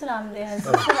तपाईँ कस्तो राम्रो देखाएको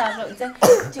कस्तो राम्रो हुन्छ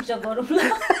टिकटक गरौँ ल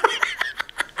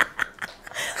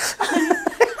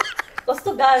कस्तो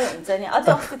गाह्रो हुन्छ नि अझ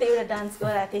अस्ति त एउटा डान्स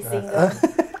गराएको थिएँ सिङ्गर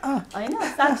होइन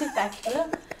साँच्चै फ्याक्ट हो।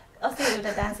 अस्ति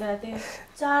एउटा डान्स गरेको थिएँ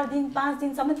 4 दिन 5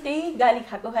 दिनसम्म त्यही गाली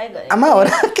खाएको खाइ गरेँ।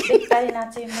 बेकारी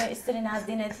नाचेँ म, यसरी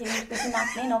नाच्दिनँ थिएँ, त्यसरी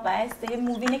नाच्नै नपाएँ, यस्तै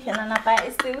मुभी नै खेल्न नपाएँ,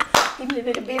 यस्तै तिमीले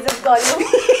मेरो बेइज्जत गर्यौ।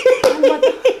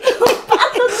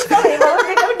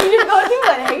 डिलिट गरिदिउँ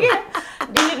भने कि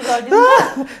डिलिट गरिदिउँ।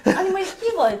 अनि मैले के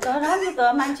भयो त राम्रो त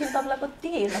मान्छेले तपाईँलाई कति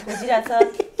हेर्न खोजिरहेछ,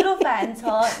 त्यत्रो फ्यान छ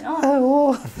होइन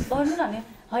गर्नु न भने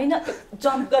होइन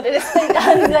जम्प गरेर यस्तै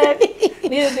डान्स गरेँ।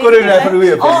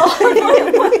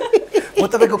 म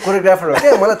तपाईँको कोरियोग्राफर हो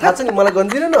क्या, मलाई थाहा छ नि, मलाई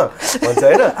गरिदिनु न भन्छ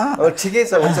होइन। अब ठिकै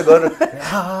छ हुन्छ गर्नु,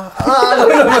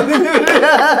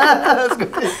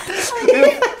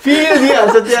 फिल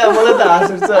दिइहाल्छ त्यहाँ, मलाई त हाँस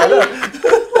उठ्छ होइन।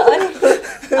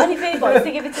 अनि फेरि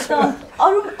भइसकेपछि त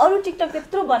अरू टिकटक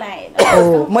त्यत्रो बनाएँ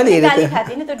होइन, मैले गाली खाएको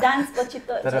थिएँ नि त्यो डान्स पछि त।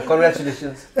 तर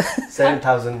कङ्ग्रेचुलेसन्स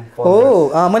 7,000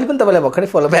 मैले पनि तपाईँलाई भर्खरै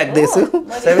फलो ब्याक दिएछु।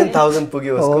 7,000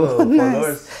 पुग्यो उसको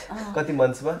फलोवर्स कति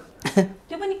मन्थ्समा।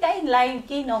 त्यो पनि कहीँ लाइभ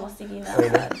केही नबसिकिन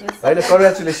होइन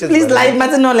कङ्ग्रेचुलेसन्स प्लिज लाइभमा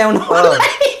चाहिँ नल्याउनु।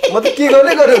 म त के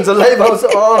गर्ने हुन्छ लाइभ आउँछ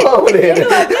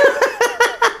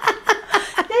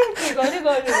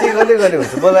के गर्ने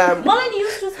हुन्छ मलाई नि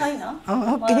युज टु छैन।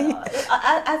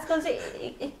 आजकल चाहिँ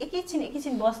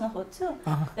एकैछिन बस्न खोज्छु,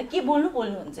 के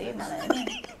बोल्नुहुन्छ कि मलाई।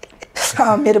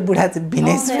 मेरो बुढा चाहिँ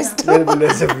विनय श्रेष्ठ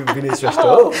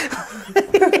हो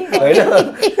होइन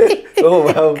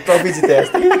ट्रफी जिते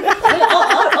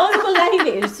अरूको लाइभ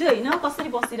हेर्छु होइन कसरी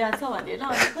बसिरहेछ भनेर,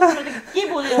 के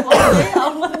बोलेर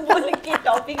बोल्ने के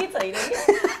टपिकै छैन कि।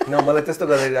 न मलाई त्यस्तो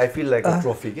गर्दाखेरि I feel like a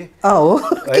trophy के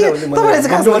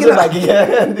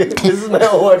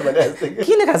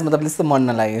किन खासमा तपाईँले त्यस्तो मन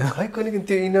नलाग्यो खै कहिले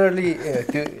त्यो इनरली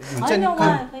त्यो हुन्छ नि।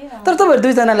 तर तपाईँहरू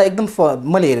दुईजनालाई एकदम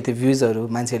मैले हेरेको थिएँ भ्युजहरू,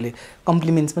 मान्छेहरूले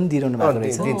कम्प्लिमेन्ट्स पनि दिइरहनु भएको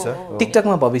रहेछ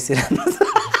टिकटकमा भविष्य होइन।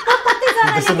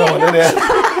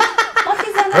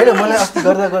 मलाई अस्ति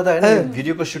गर्दा होइन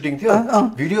भिडियोको सुटिङ थियो,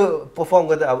 भिडियो पर्फर्म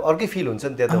गर्दा अब अर्कै फिल हुन्छ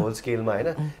नि त्यहाँ त होल स्केलमा होइन,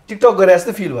 टिकटक गरेर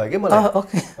जस्तो फिल भयो कि मलाई।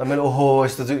 मैले ओहो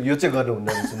यस्तो चाहिँ यो चाहिँ गर्नुहुन्न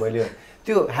रहेछ, मैले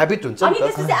त्यो ह्याबिट हुन्छ नि त।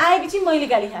 त्यसपछि आएपछि मैले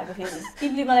गाली खाएको फेरि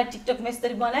तिमीले मलाई टिकटकमा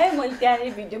यसरी बनायो, मैले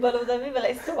त्यहाँनिर भिडियो बनाउँदा पनि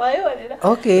मलाई यस्तो भयो भनेर।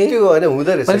 ओके त्यो होइन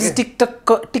हुँदो रहेछ।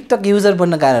 टिकटक युजर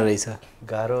बन्न गाह्रो रहेछ।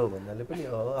 गाह्रो भन्नाले पनि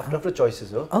आफ्नो आफ्नो चोइसेस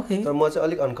हो, तर म चाहिँ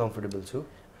अलिक अनकम्फर्टेबल छु।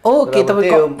 ओके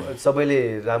तपाईँ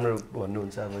सबैले राम्रो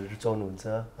भन्नुहुन्छ, अब रुचाउनुहुन्छ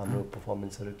हाम्रो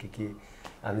पर्फर्मेन्सहरू के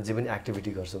हामी जे पनि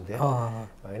एक्टिभिटी गर्छौँ त्यहाँ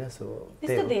होइन। सो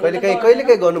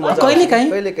कहिलेकाहीँ गर्नु मन लाग्छ,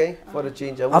 कहिलेकाहीँ फर अ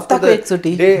चेन्ज। अब हप्ताको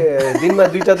एकचोटि दिनमा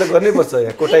 2टा त गर्नै पर्छ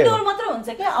यहाँ कोटाइ मात्र हुन्छ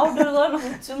के आउटडोर गर्न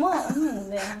खोज्छु म।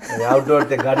 आउटडोर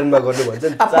त्यहाँ गार्डनमा गर्नु भन्छ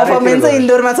नि, पर्फर्मेन्स चाहिँ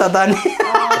इन्डोरमा छ त अनि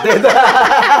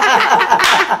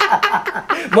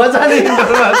मजाले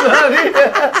इन्डोरमा छ अनि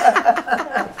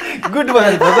गुड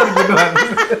वान भदर गुड वान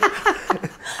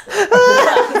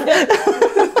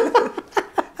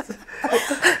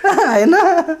हैन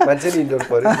मान्छे नि इन्डोर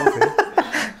पर्यो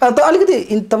त अलिकति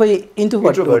तपाईँ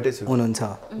इन्ट्रोभर्ट हुनुहुन्छ,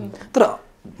 तर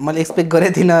मैले एक्सपेक्ट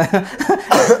गरेको थिइनँ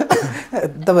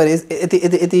तपाईँहरू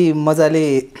यति मजाले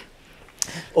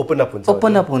ओपन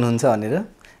अप हुनुहुन्छ भनेर।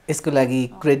 यसको लागि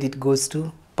क्रेडिट गोज टु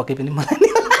पक्कै पनि मलाई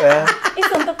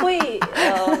यसो त कोही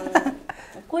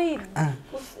कोही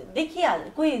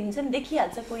हुन्छ नि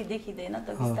देखिहाल्छ, कोही देखिँदैन त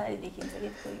बिस्तारै देखिन्छ कि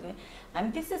कोही हामी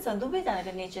त्यस्तै छ,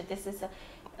 दुवैजनाको नेचर त्यस्तै छ।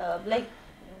 लाइक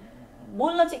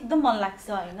बोल्न चाहिँ एकदम मन लाग्छ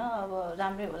होइन, अब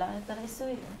राम्रै होला तर यसो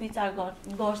विचार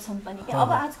गर्छौँ पनि कि।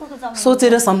 अब आजकलको जमाना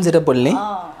सोचेर सम्झेर बोल्ने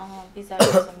विचार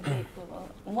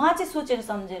उहाँ चाहिँ सोचेर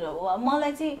सम्झेर हो।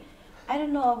 मलाई चाहिँ आई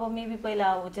डोन्ट नो, अब मेबी पहिला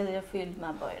होटेल फिल्डमा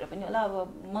भएर पनि होला, अब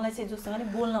मलाई चाहिँ जोसँग नि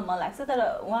बोल्न मन लाग्छ, तर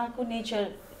उहाँको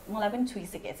नेचर मलाई पनि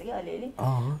छुइसकेको छ कि अलिअलि,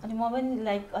 अनि म पनि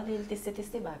लाइक अलिअलि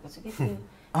त्यस्तै भएको छु कि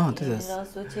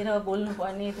सोचेर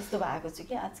बोल्नुपर्ने त्यस्तो भएको छु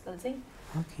कि आजकल चाहिँ।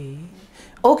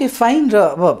 Okay fine. र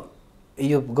अब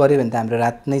यो गऱ्यो भने त हाम्रो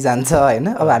रात नै जान्छ होइन,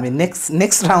 अब हामी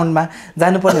नेक्स्ट राउन्डमा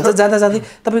जानुपर्ने हुन्छ। जाँदा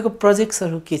तपाईँको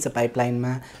प्रोजेक्ट्सहरू के छ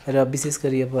पाइपलाइनमा, र विशेष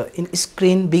गरी अब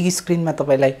बिग स्क्रिनमा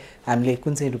तपाईँलाई हामीले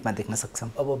कुन चाहिँ रूपमा देख्न सक्छौँ?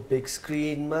 अब बिग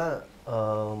स्क्रिनमा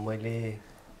मैले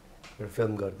एउटा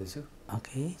फिल्म गर्दैछु।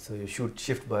 ओके सो यो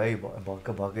सिफ्ट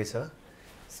भएकै छ।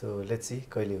 सो लेट्स सी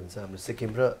कहिले हुन्छ। हाम्रो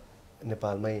सिक्किम र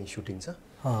नेपालमै सुटिङ छ।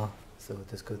 सो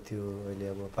त्यसको त्यो अहिले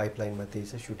अब पाइपलाइनमा त्यही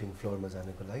छ, सुटिङ फ्लोरमा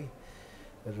जानको लागि।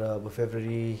 र अब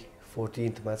फेब्रुअरी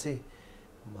 14मा चाहिँ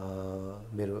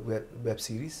मेरो वेब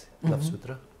सिरिज लभसूत्र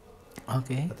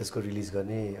त्यसको रिलिज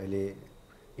गर्ने अहिले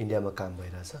इन्डियामा काम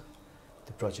भइरहेछ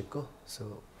त्यो प्रोजेक्टको। So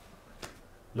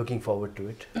looking forward to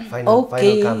it. Final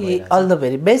काम भइरहेछ। All the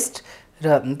very best.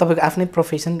 र तपाईँको आफ्नै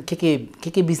प्रोफेसन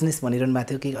के बिजनेस भनिरहनु भएको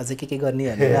थियो कि अझै के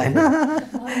गर्ने भनेर होइन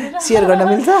सेयर गर्न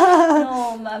मिल्छ?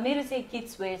 मेरो चाहिँ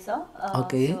किड्स वेयर छ।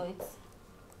 ओके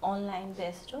अनलाइन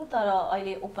बेस्ड हो तर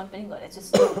अहिले ओपन पनि गरेको छु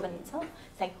स्टोर पनि छ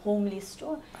लाइक होमली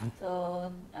स्टोर सो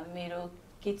मेरो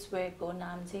किड्स वेयरको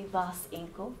नाम चाहिँ वास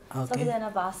इङ्क हो सबैजना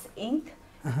वास इङ्क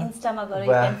इन्स्टामा गएर you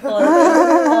can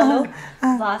follow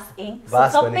wash ink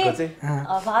सबै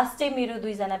वास चाहिँ मेरो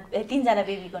तीनजना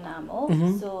बेबीको नाम हो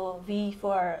सो वी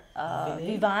फर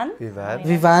विवान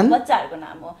बच्चाहरूको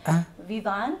नाम हो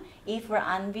विवान ए for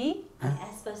Aanvi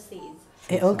S for says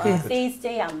says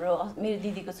चाहिँ हाम्रो मेरो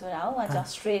दिदीको छोरा हो उहाँ चाहिँ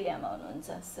अस्ट्रेलियामा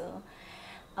हुनुहुन्छ सो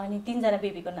अनि तीनजना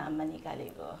बेबीको नाममा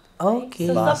निकालेको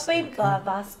सबै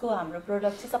भासको हाम्रो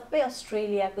प्रोडक्ट चाहिँ सबै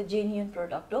अस्ट्रेलियाको जेन्युन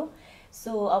प्रोडक्ट हो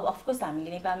सो अब अफकोर्स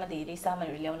हामीले नेपालमा धेरै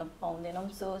सामानहरू ल्याउन पाउँदैनौँ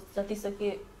सो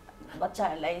जतिसक्यो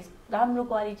बच्चाहरूलाई राम्रो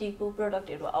क्वालिटीको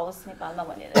प्रोडक्टहरू आओस् नेपालमा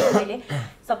भनेर अहिले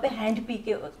सबै ह्यान्ड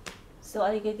पिकै हो सो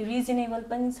अलिकति रिजनेबल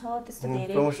पनि छ त्यस्तो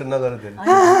धेरै प्रमोसन नगर दिनु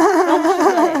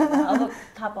अब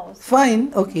थाहा पाओस्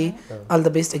fine okay all the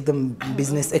best एकदम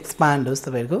बिजनेस एक्सपान्ड होस्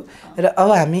तपाईँहरूको र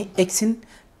अब हामी एकछिन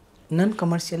नन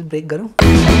कमर्सियल ब्रेक गरौँ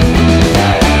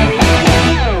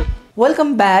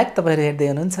वेलकम ब्याक तपाईँहरू हेर्दै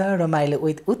हुनुहुन्छ रमाइलो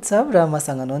विथ उत्सव र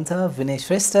मसँग हुनुहुन्छ विनय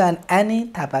श्रेष्ठ एन्ड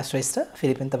एनी थापा श्रेष्ठ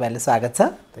फेरि पनि तपाईँहरूलाई स्वागत छ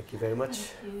थ्याङ्क यू भेरी मच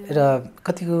र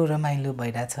कतिको रमाइलो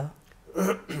भइरहेछ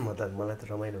मलाई त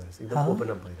रमाइलो भइरहेछ एकदम ओपन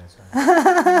अप भइरहेछ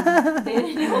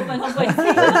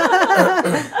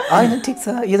होइन ठिक छ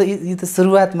यो त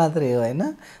सुरुवात मात्रै हो होइन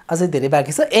अझै धेरै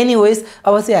बाँकी छ एनिवेज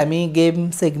अब चाहिँ हामी गेम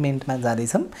सेगमेन्टमा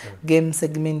जाँदैछौँ गेम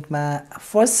सेगमेन्टमा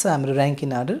फर्स्ट छ हाम्रो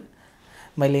ऱ्याङ्किङ अर्डर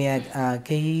मैले यहाँ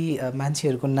केही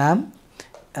मान्छेहरूको नाम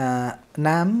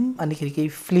अनिखेरि केही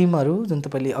फिल्महरू जुन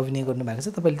तपाईँले अभिनय गर्नुभएको छ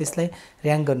तपाईँले त्यसलाई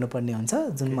ऱ्याङ्क गर्नुपर्ने हुन्छ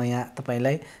जुन म यहाँ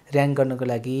तपाईँलाई ऱ्याङ्क गर्नको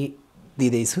लागि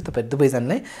दिँदैछु तपाईँ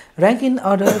दुवैजनालाई ऱ्याङ्किङ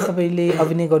अर्डर तपाईँले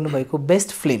अभिनय गर्नुभएको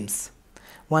बेस्ट फिल्म्स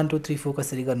 1 2 3 4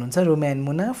 कसरी गर्नुहुन्छ Romeo and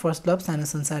Muna first love सानो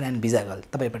संसार एन्ड भिजागल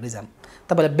तपाईँपट्टि जाऊँ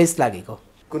तपाईँलाई बेस्ट लागेको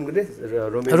कुन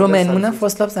Romeo and Muna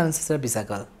first love सानो संसार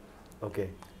भिजागल ओके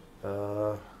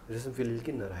रेसम फिलिल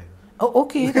किन नराखेको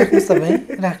ओके राख्नुहोस् तपाईँ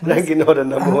राख्नुहोस् ऱ्याङ्किङ अर्डर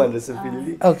नम्बर 1 रेसम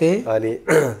फिलिल ओके अनि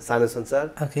सानो संसार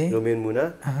okay Romeo and Muna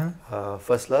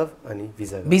first love अनि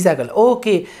भिजागल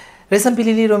okay Resham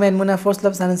पिलिली Romeo and Muna first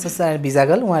love सानो संसार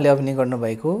भिजागल उहाँले अभिनय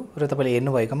गर्नुभएको र तपाईँले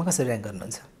हेर्नुभएकोमा कसरी ऱ्याङ्क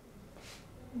गर्नुहुन्छ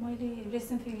मैले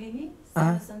रेशम फिलिली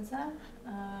सानो संसार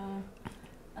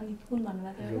अनि कुन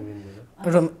भन्नुभएको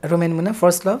Romeo and Muna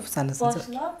first love सानो संसार फर्स्ट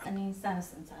लभ अनि सानो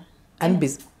संसार अनि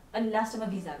लास्टमा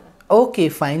भिजागल ओके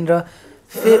फाइन र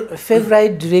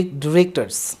फेभराइट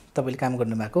डिरेक्टर्स तपाईँले काम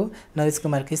गर्नुभएको नरेश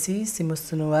कुमार केसी सिमु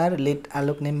सुनुवार लेट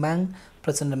आलोक नेम्बाङ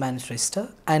प्रचण्डमान श्रेष्ठ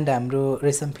एन्ड हाम्रो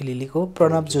रेशम फिलिलीको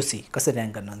प्रणव जोशी कसरी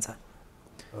ऱ्याङ्क गर्नुहुन्छ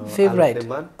favourite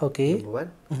okay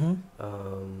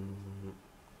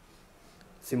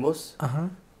CMOS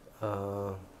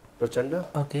Prachanda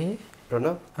okay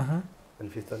Pranab अनि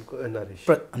फिफ्थको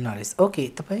नरेश ओके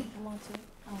तपाईँ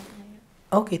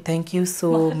okay thank you so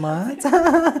much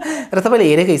र तपाईँले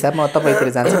हेरेको हिसाबमा तपाईँतिर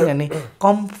जान्छ किनभने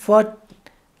कम्फर्ट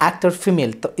एक्टर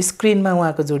फिमेल त स्क्रिनमा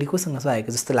उहाँको जोडी कोसँग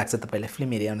आएको जस्तो लाग्छ तपाईँलाई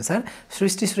फिल्म हेरे अनुसार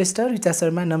सृष्टि Shrestha Richa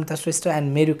Sharma Namrata Shrestha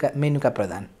and Menuka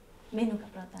Pradhan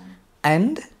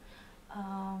and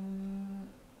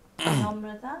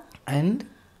Namrata and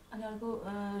अनि अर्को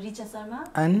Richa Sharma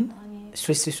and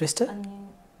Srishti Shrestha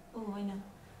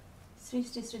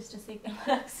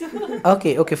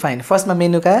okay okay fine फर्स्टमा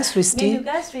मेनुका सृष्टि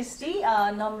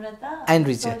नम्रता एन्ड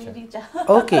रिचा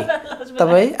ओके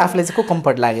तपाईँ आफूलाई चाहिँ को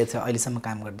कम्फर्ट लागेको छ अहिलेसम्म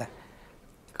काम गर्दा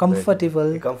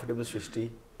comfortable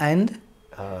Srishti and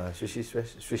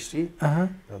Srishti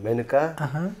Menuka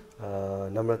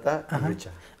Namrata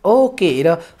Richa okay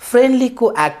र फ्रेन्डली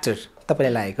को एक्टर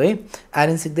तपाईँलाई लागेको है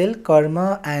आर्यन सिग्देल कर्म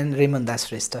एन्ड रेमन दास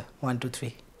श्रेष्ठ 1 2 3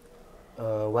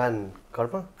 1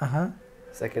 कर्म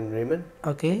second ramen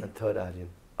okay third Aryan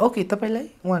okay तपाईँलाई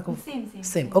उहाँको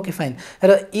सेम ओके फाइन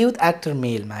र युथ एक्टर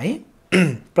मेलमा है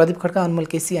प्रदीप खड्का अनमोल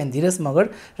KC and Dheeraj Magar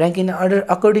ranking order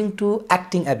according to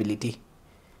acting ability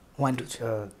 1 2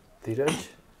 Dheeraj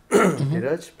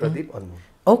Pradeep Anmol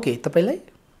okay तपाईँलाई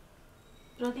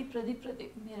प्रदीप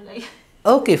मेरो लागि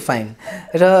ओके फाइन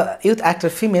र youth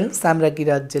actor female साम्राज्ञी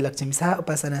Rajyalakshmi Shah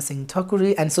Upasana Singh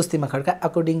Thakuri and सुस्तिमा Khadka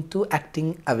according to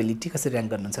acting ability कसरी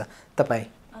rank गर्नुहुन्छ तपाईँ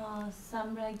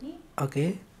साम्राज्ञी ओके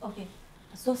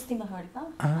स्वस्तिमा खड्का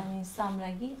अनि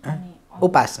साम्राज्ञी अनि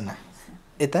उपासना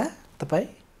यता तपाईँ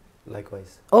likewise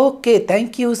okay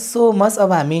thank you so much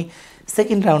अब हामी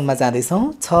सेकेन्ड राउन्डमा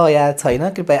जाँदैछौँ छ या छैन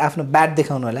कृपया आफ्नो ब्याट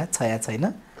देखाउनु होला छ या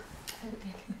छैन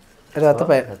र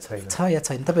तपाईँ छ या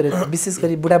छैन तपाईँहरू विशेष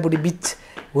गरी बुढाबुढी बिच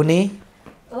हुने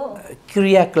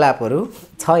क्रियाकलापहरू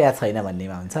छ या छैन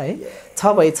भन्नेमा हुन्छ है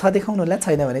छ भए छ देखाउनु होला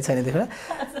छैन भने छैन देखाउनु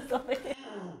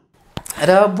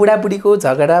र बुढाबुढीको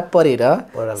झगडा परेर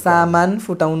सामान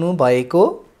फुटाउनु भएको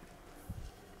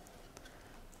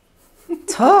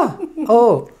छ ओ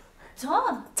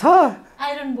छ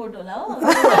आइरन बोर्ड होला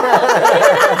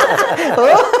हो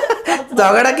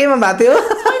झगडा केमा भएको थियो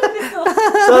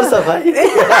सरसफाइ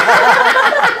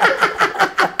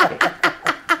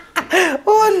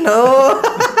ओ नो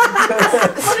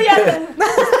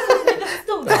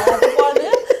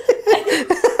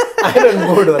आइरन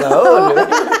बोर्ड होला हो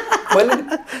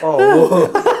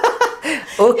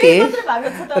ओके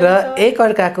र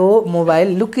एकअर्काको मोबाइल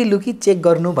लुकी लुकी चेक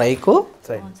गर्नु भएको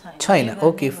छैन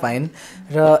ओके फाइन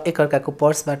र एकअर्काको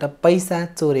पर्सबाट पैसा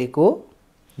चोरेको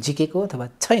झिकेको अथवा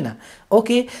छैन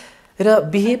ओके र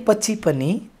बिहेपछि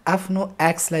पनि आफ्नो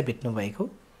एक्सलाई भेट्नु भएको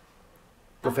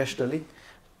प्रोफेसनली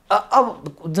अब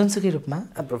जुनसुकै रूपमा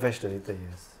प्रोफेसनली त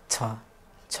यस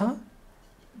छ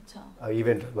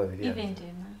इभेन्टमा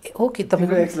ओके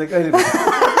तपाईँको एक्सलाई कहिले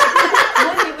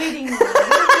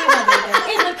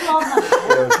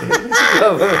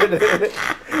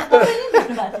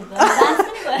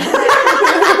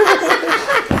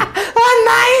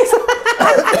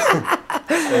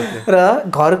र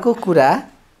घरको कुरा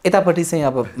यतापट्टि चाहिँ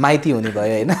अब माइती हुने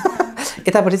भयो होइन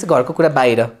यतापट्टि चाहिँ घरको कुरा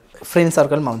बाहिर फ्रेन्ड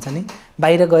सर्कलमा हुन्छ नि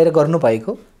बाहिर गएर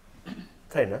गर्नुभएको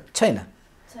छैन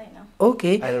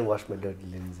ओके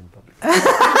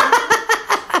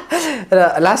र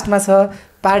लास्टमा छ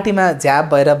पार्टीमा झ्याप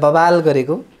भएर बवाल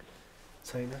गरेको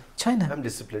छैन छैन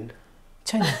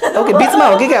ओके बिचमा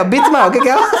हो कि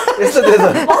क्या यस्तो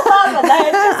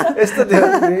थियो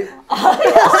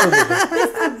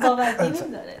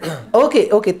okay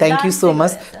okay thank you so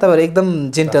much तपाईँहरू एकदम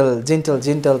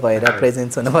जेन्टल भएर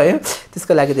प्रेजेन्स हुनुभयो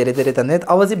त्यसको लागि धेरै धेरै धन्यवाद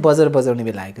अब चाहिँ बजर बजाउने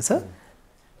बेला आएको छ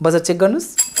बजर चेक गर्नुहोस्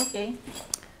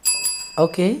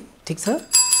ओके ठिक छ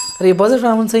र यो बजर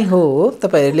राउन्ड चाहिँ हो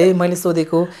तपाईँहरूले मैले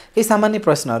सोधेको केही सामान्य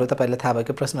प्रश्नहरू तपाईँहरूलाई थाहा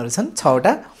भएको प्रश्नहरू छन् 6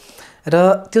 वटा र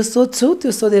त्यो सोध्छु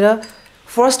त्यो सोधेर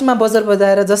फर्स्टमा बजर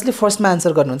बजाएर जसले फर्स्टमा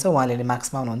आन्सर गर्नुहुन्छ उहाँले मार्क्स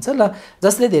पाउनुहुन्छ ल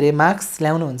जसले धेरै मार्क्स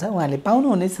ल्याउनुहुन्छ उहाँले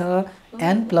पाउनुहुनेछ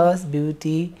एन प्लस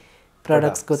ब्युटी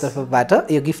प्रडक्ट्सको तर्फबाट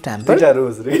यो गिफ्ट ह्याम्पर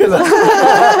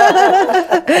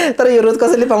तर यो रोज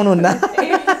कसैले पाउनुहुन्न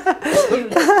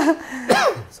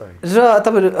र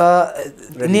तपाईँहरू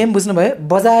नियम बुझ्नुभयो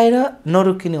बजाएर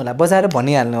नरोकिनु होला बजाएर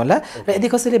भनिहाल्नु होला र यदि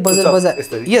कसैले बजार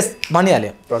यस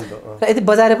भनिहाल्यो र यदि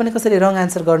बजाएर पनि कसैले रङ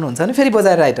आन्सर गर्नुहुन्छ भने फेरि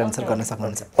बजाएर राइट आन्सर गर्न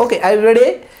सक्नुहुन्छ ओके आई रेडी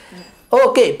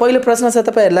ओके पहिलो प्रश्न छ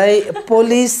तपाईँहरूलाई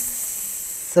पुलिस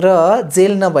र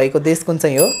जेल नभएको देश कुन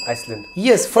चाहिँ हो आइसल्यान्ड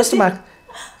यस फर्स्ट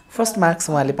मार्क्स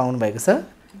उहाँले पाउनु भएको छ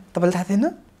तपाईँलाई थाहा थिएन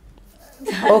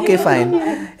ओके फाइन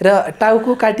र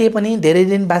टाउको काटिए पनि धेरै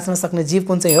दिन बाँच्न सक्ने जीव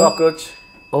कुन चाहिँ हो ककरोच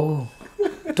ओ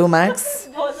 2 मार्क्स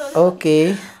ओके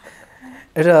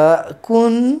र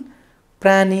कुन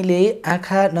प्राणीले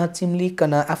आँखा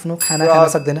नचिम्लिकन आफ्नो खाना खान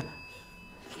सक्दैन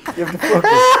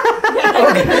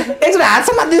एकचोटि हात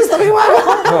समात्दिनुहोस् तपाईँ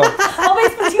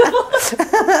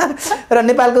र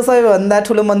नेपालको सबैभन्दा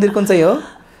ठुलो मन्दिर कुन चाहिँ हो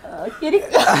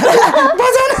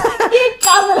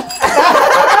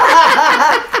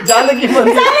जानकी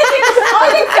मन्दिर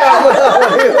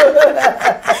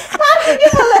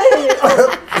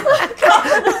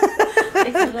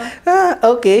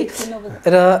ओके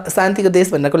र शान्तिको देश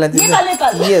भन्नको लागि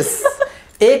यस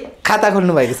एक खाता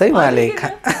खोल्नु भएको छ है उहाँले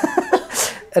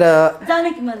र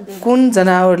कुन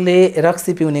जनावरले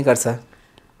रक्सी पिउने गर्छ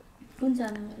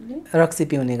रक्सी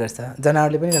पिउने गर्छ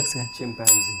जनावरले पनि रक्सी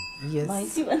chimpanzee yes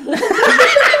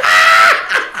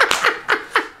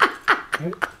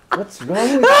What's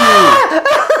wrong with you?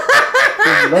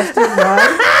 You've lost your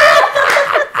mind?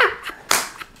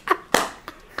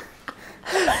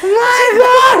 My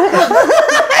God!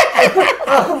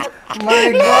 My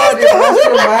God, you lost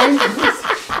your mind?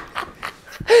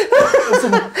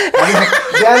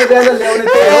 ल्याउने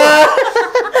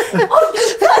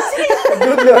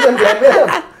दुध ल्याउन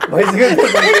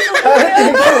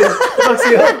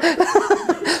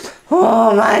Oh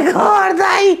my God,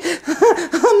 दाइ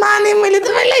माने मैले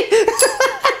तपाईँलाई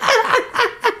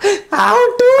How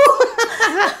to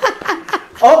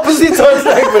opposite sounds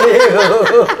like भने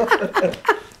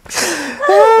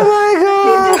Oh my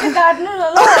God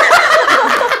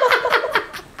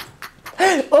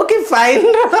Okay, fine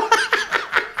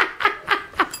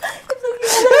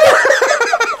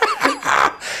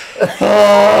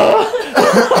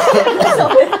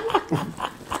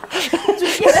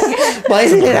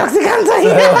भैँसीले रक्सी खान्छ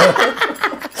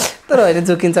तर होइन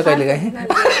जोकिन्छ कहिले काहीँ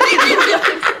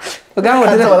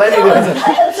गाउँघरतिर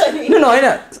होइन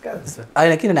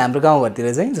होइन किनभने हाम्रो गाउँघरतिर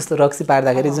चाहिँ जस्तो रक्सी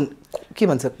पार्दाखेरि जुन के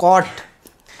भन्छ कट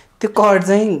त्यो कट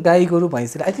चाहिँ गाई गोरु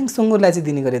भैँसीलाई आई थिङ्क सुँगुरलाई चाहिँ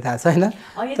दिने गरे थाहा छैन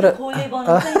तर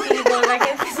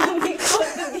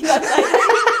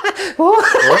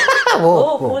हो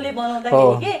खोले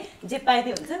बनाउँदाखेरि के जे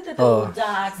पाइदियो हुन्छ नि त्यो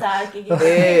जाड साड के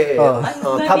ए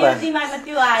मेरो दिमागमा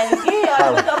त्यो आयो कि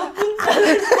अब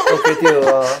ओके त्यो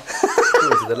के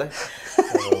भन्छ त्यसलाई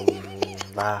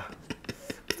ला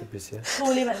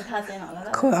खोले भन्ने थाहा छैन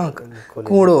होला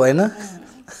कुँडो होइन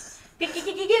के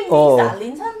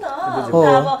हालिदिन्छ नि त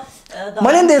अब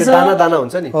मैले नि दाना दाना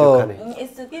हुन्छ नि त्यो खाने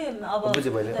यस्तो के अब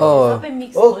बुझेँ मैले सबै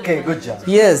मिक्स ओके गुड जब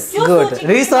यस गुड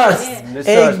रिसर्च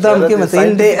एकदम के भन्छ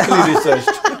इन्डिया रिसर्च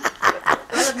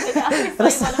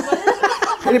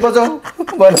फेरि बजाऊ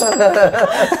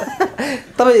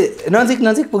तपाईँ नजिक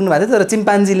नजिक पुग्नु भएको थियो तर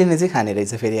चिम्पान्जीले नै चाहिँ खाने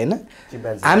रहेछ फेरि होइन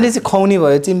हामीले चाहिँ खुवाउने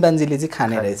भयो चिम्पान्जीले चाहिँ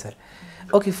खाने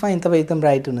रहेछ ओके फाइन तपाईँ एकदम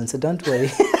राइट हुनुहुन्छ डोन्ट वरी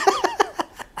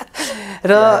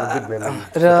र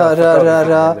र र र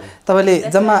र तपाईँले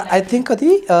जम्मा आई थिङ्क कति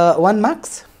 1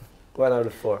 marks 1 out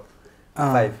of 4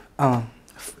 5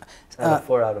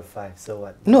 4 out of 5 so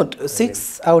what no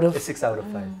 6 out of 6 out of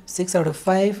 5 6 out of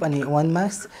 5 अनि 1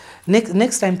 मार्क्स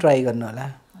नेक्स्ट टाइम ट्राई गर्नु होला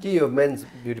के यो मेन्स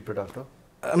ब्युटी प्रडक्ट हो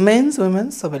मेन्स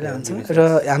वुमेन्स सबैलाई हुन्छ र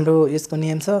हाम्रो यसको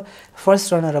नियम छ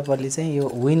फर्स्ट रनर अपरले चाहिँ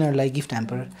यो विनरलाई गिफ्ट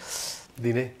ह्याम्पर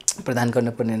दिने प्रदान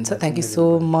गर्नुपर्ने हुन्छ थ्याङ्क यू सो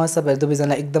मच तपाईँहरू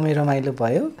दुवैजनालाई एकदमै रमाइलो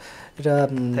भयो र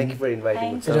थ्याङ्क यू फर इन्भाइटिङ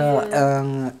र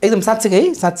एकदम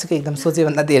साँच्चीकै एकदम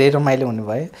सोचेभन्दा धेरै रमाइलो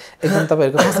हुनुभयो एकदम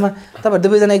तपाईँहरूको खासमा तपाईँहरू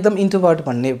दुवैजना एकदम इन्ट्रोभर्ट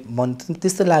भन्ने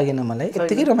त्यस्तो लागेन मलाई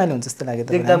यत्तिकै रमाइलो हुन्छ जस्तो लाग्यो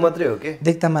देख्दा मात्रै हो के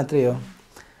देख्दा मात्रै हो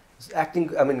एक्टिङ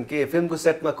आई मिन के फिल्मको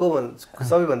सेटमा को भन्छ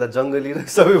सबैभन्दा जङ्गली र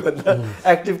सबैभन्दा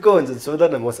एक्टिभ को हुन्छ सोध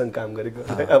न मसँग काम गरेको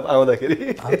अब आउँदाखेरि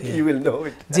यु विल नो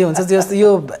इट जे हुन्छ जस्तो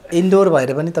यो इन्डोर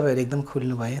भएर पनि तपाईँहरू एकदम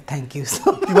खुल्नु भयो थ्याङ्क यू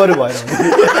सो तिम्रो भएर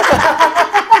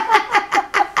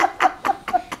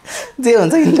जे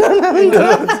हुन्छ in drama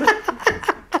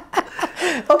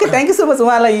okay thank you so much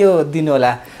उहाँलाई यो दिनु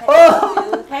होला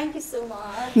thank you so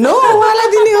much no उहाँलाई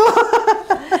दिने हो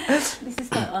this is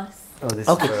for us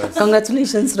okay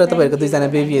congratulations र तपाईँहरूको दुईजना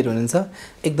बेबीहरू हुनुहुन्छ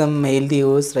एकदम हेल्दी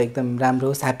होस् र एकदम राम्रो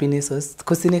होस् ह्याप्पिनेस होस्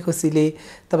खुसी नै खुसीले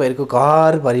तपाईँहरूको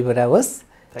घरभरिबाट होस्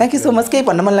थ्याङ्क यू सो मच केही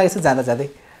भन्न मन लागेको छ जाँदा जाँदै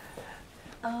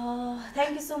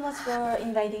thank you so much for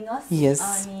inviting us Yes.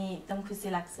 अनि एकदम खुसी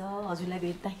लाग्छ हजुरलाई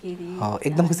भेट्दाखेरि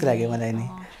एकदम खुसी लाग्यो मलाई नि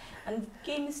अनि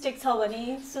केही मिस्टेक छ भने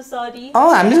सो सरी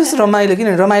हामीले जस्तो रमाइलो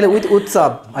किन रमाइलो विथ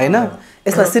उत्सव होइन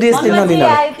यसमा सिरियसली नलिनु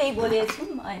त्यही बोलेको छौँ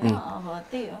होइन अब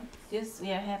त्यही हो just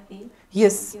we are happy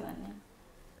yes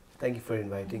thank you for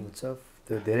inviting उत्सव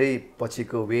त्यो धेरै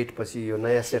पछिको वेट पछि यो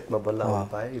नयाँ सेटमा बल्ल आउनु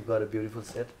पाएँ you got a beautiful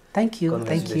set thank you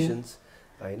congratulations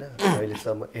होइन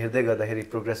अहिलेसम्म हेर्दै गर्दाखेरि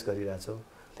progress गरिरहेछौ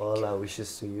all our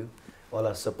wishes to you all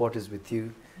our support is with you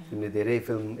तिमीले धेरै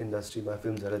फिल्म इन्डस्ट्रीमा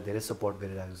फिल्महरूलाई धेरै सपोर्ट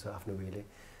गरिरहेको छ आफ्नो वेले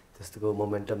त्यस्तोको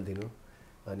मोमेन्टम दिनु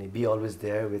अनि be always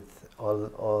there with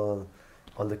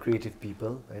all the creative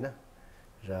people होइन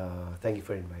र thank you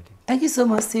for inviting thank you so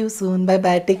much see you soon by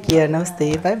bye take care नमस्ते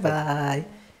बाई बाई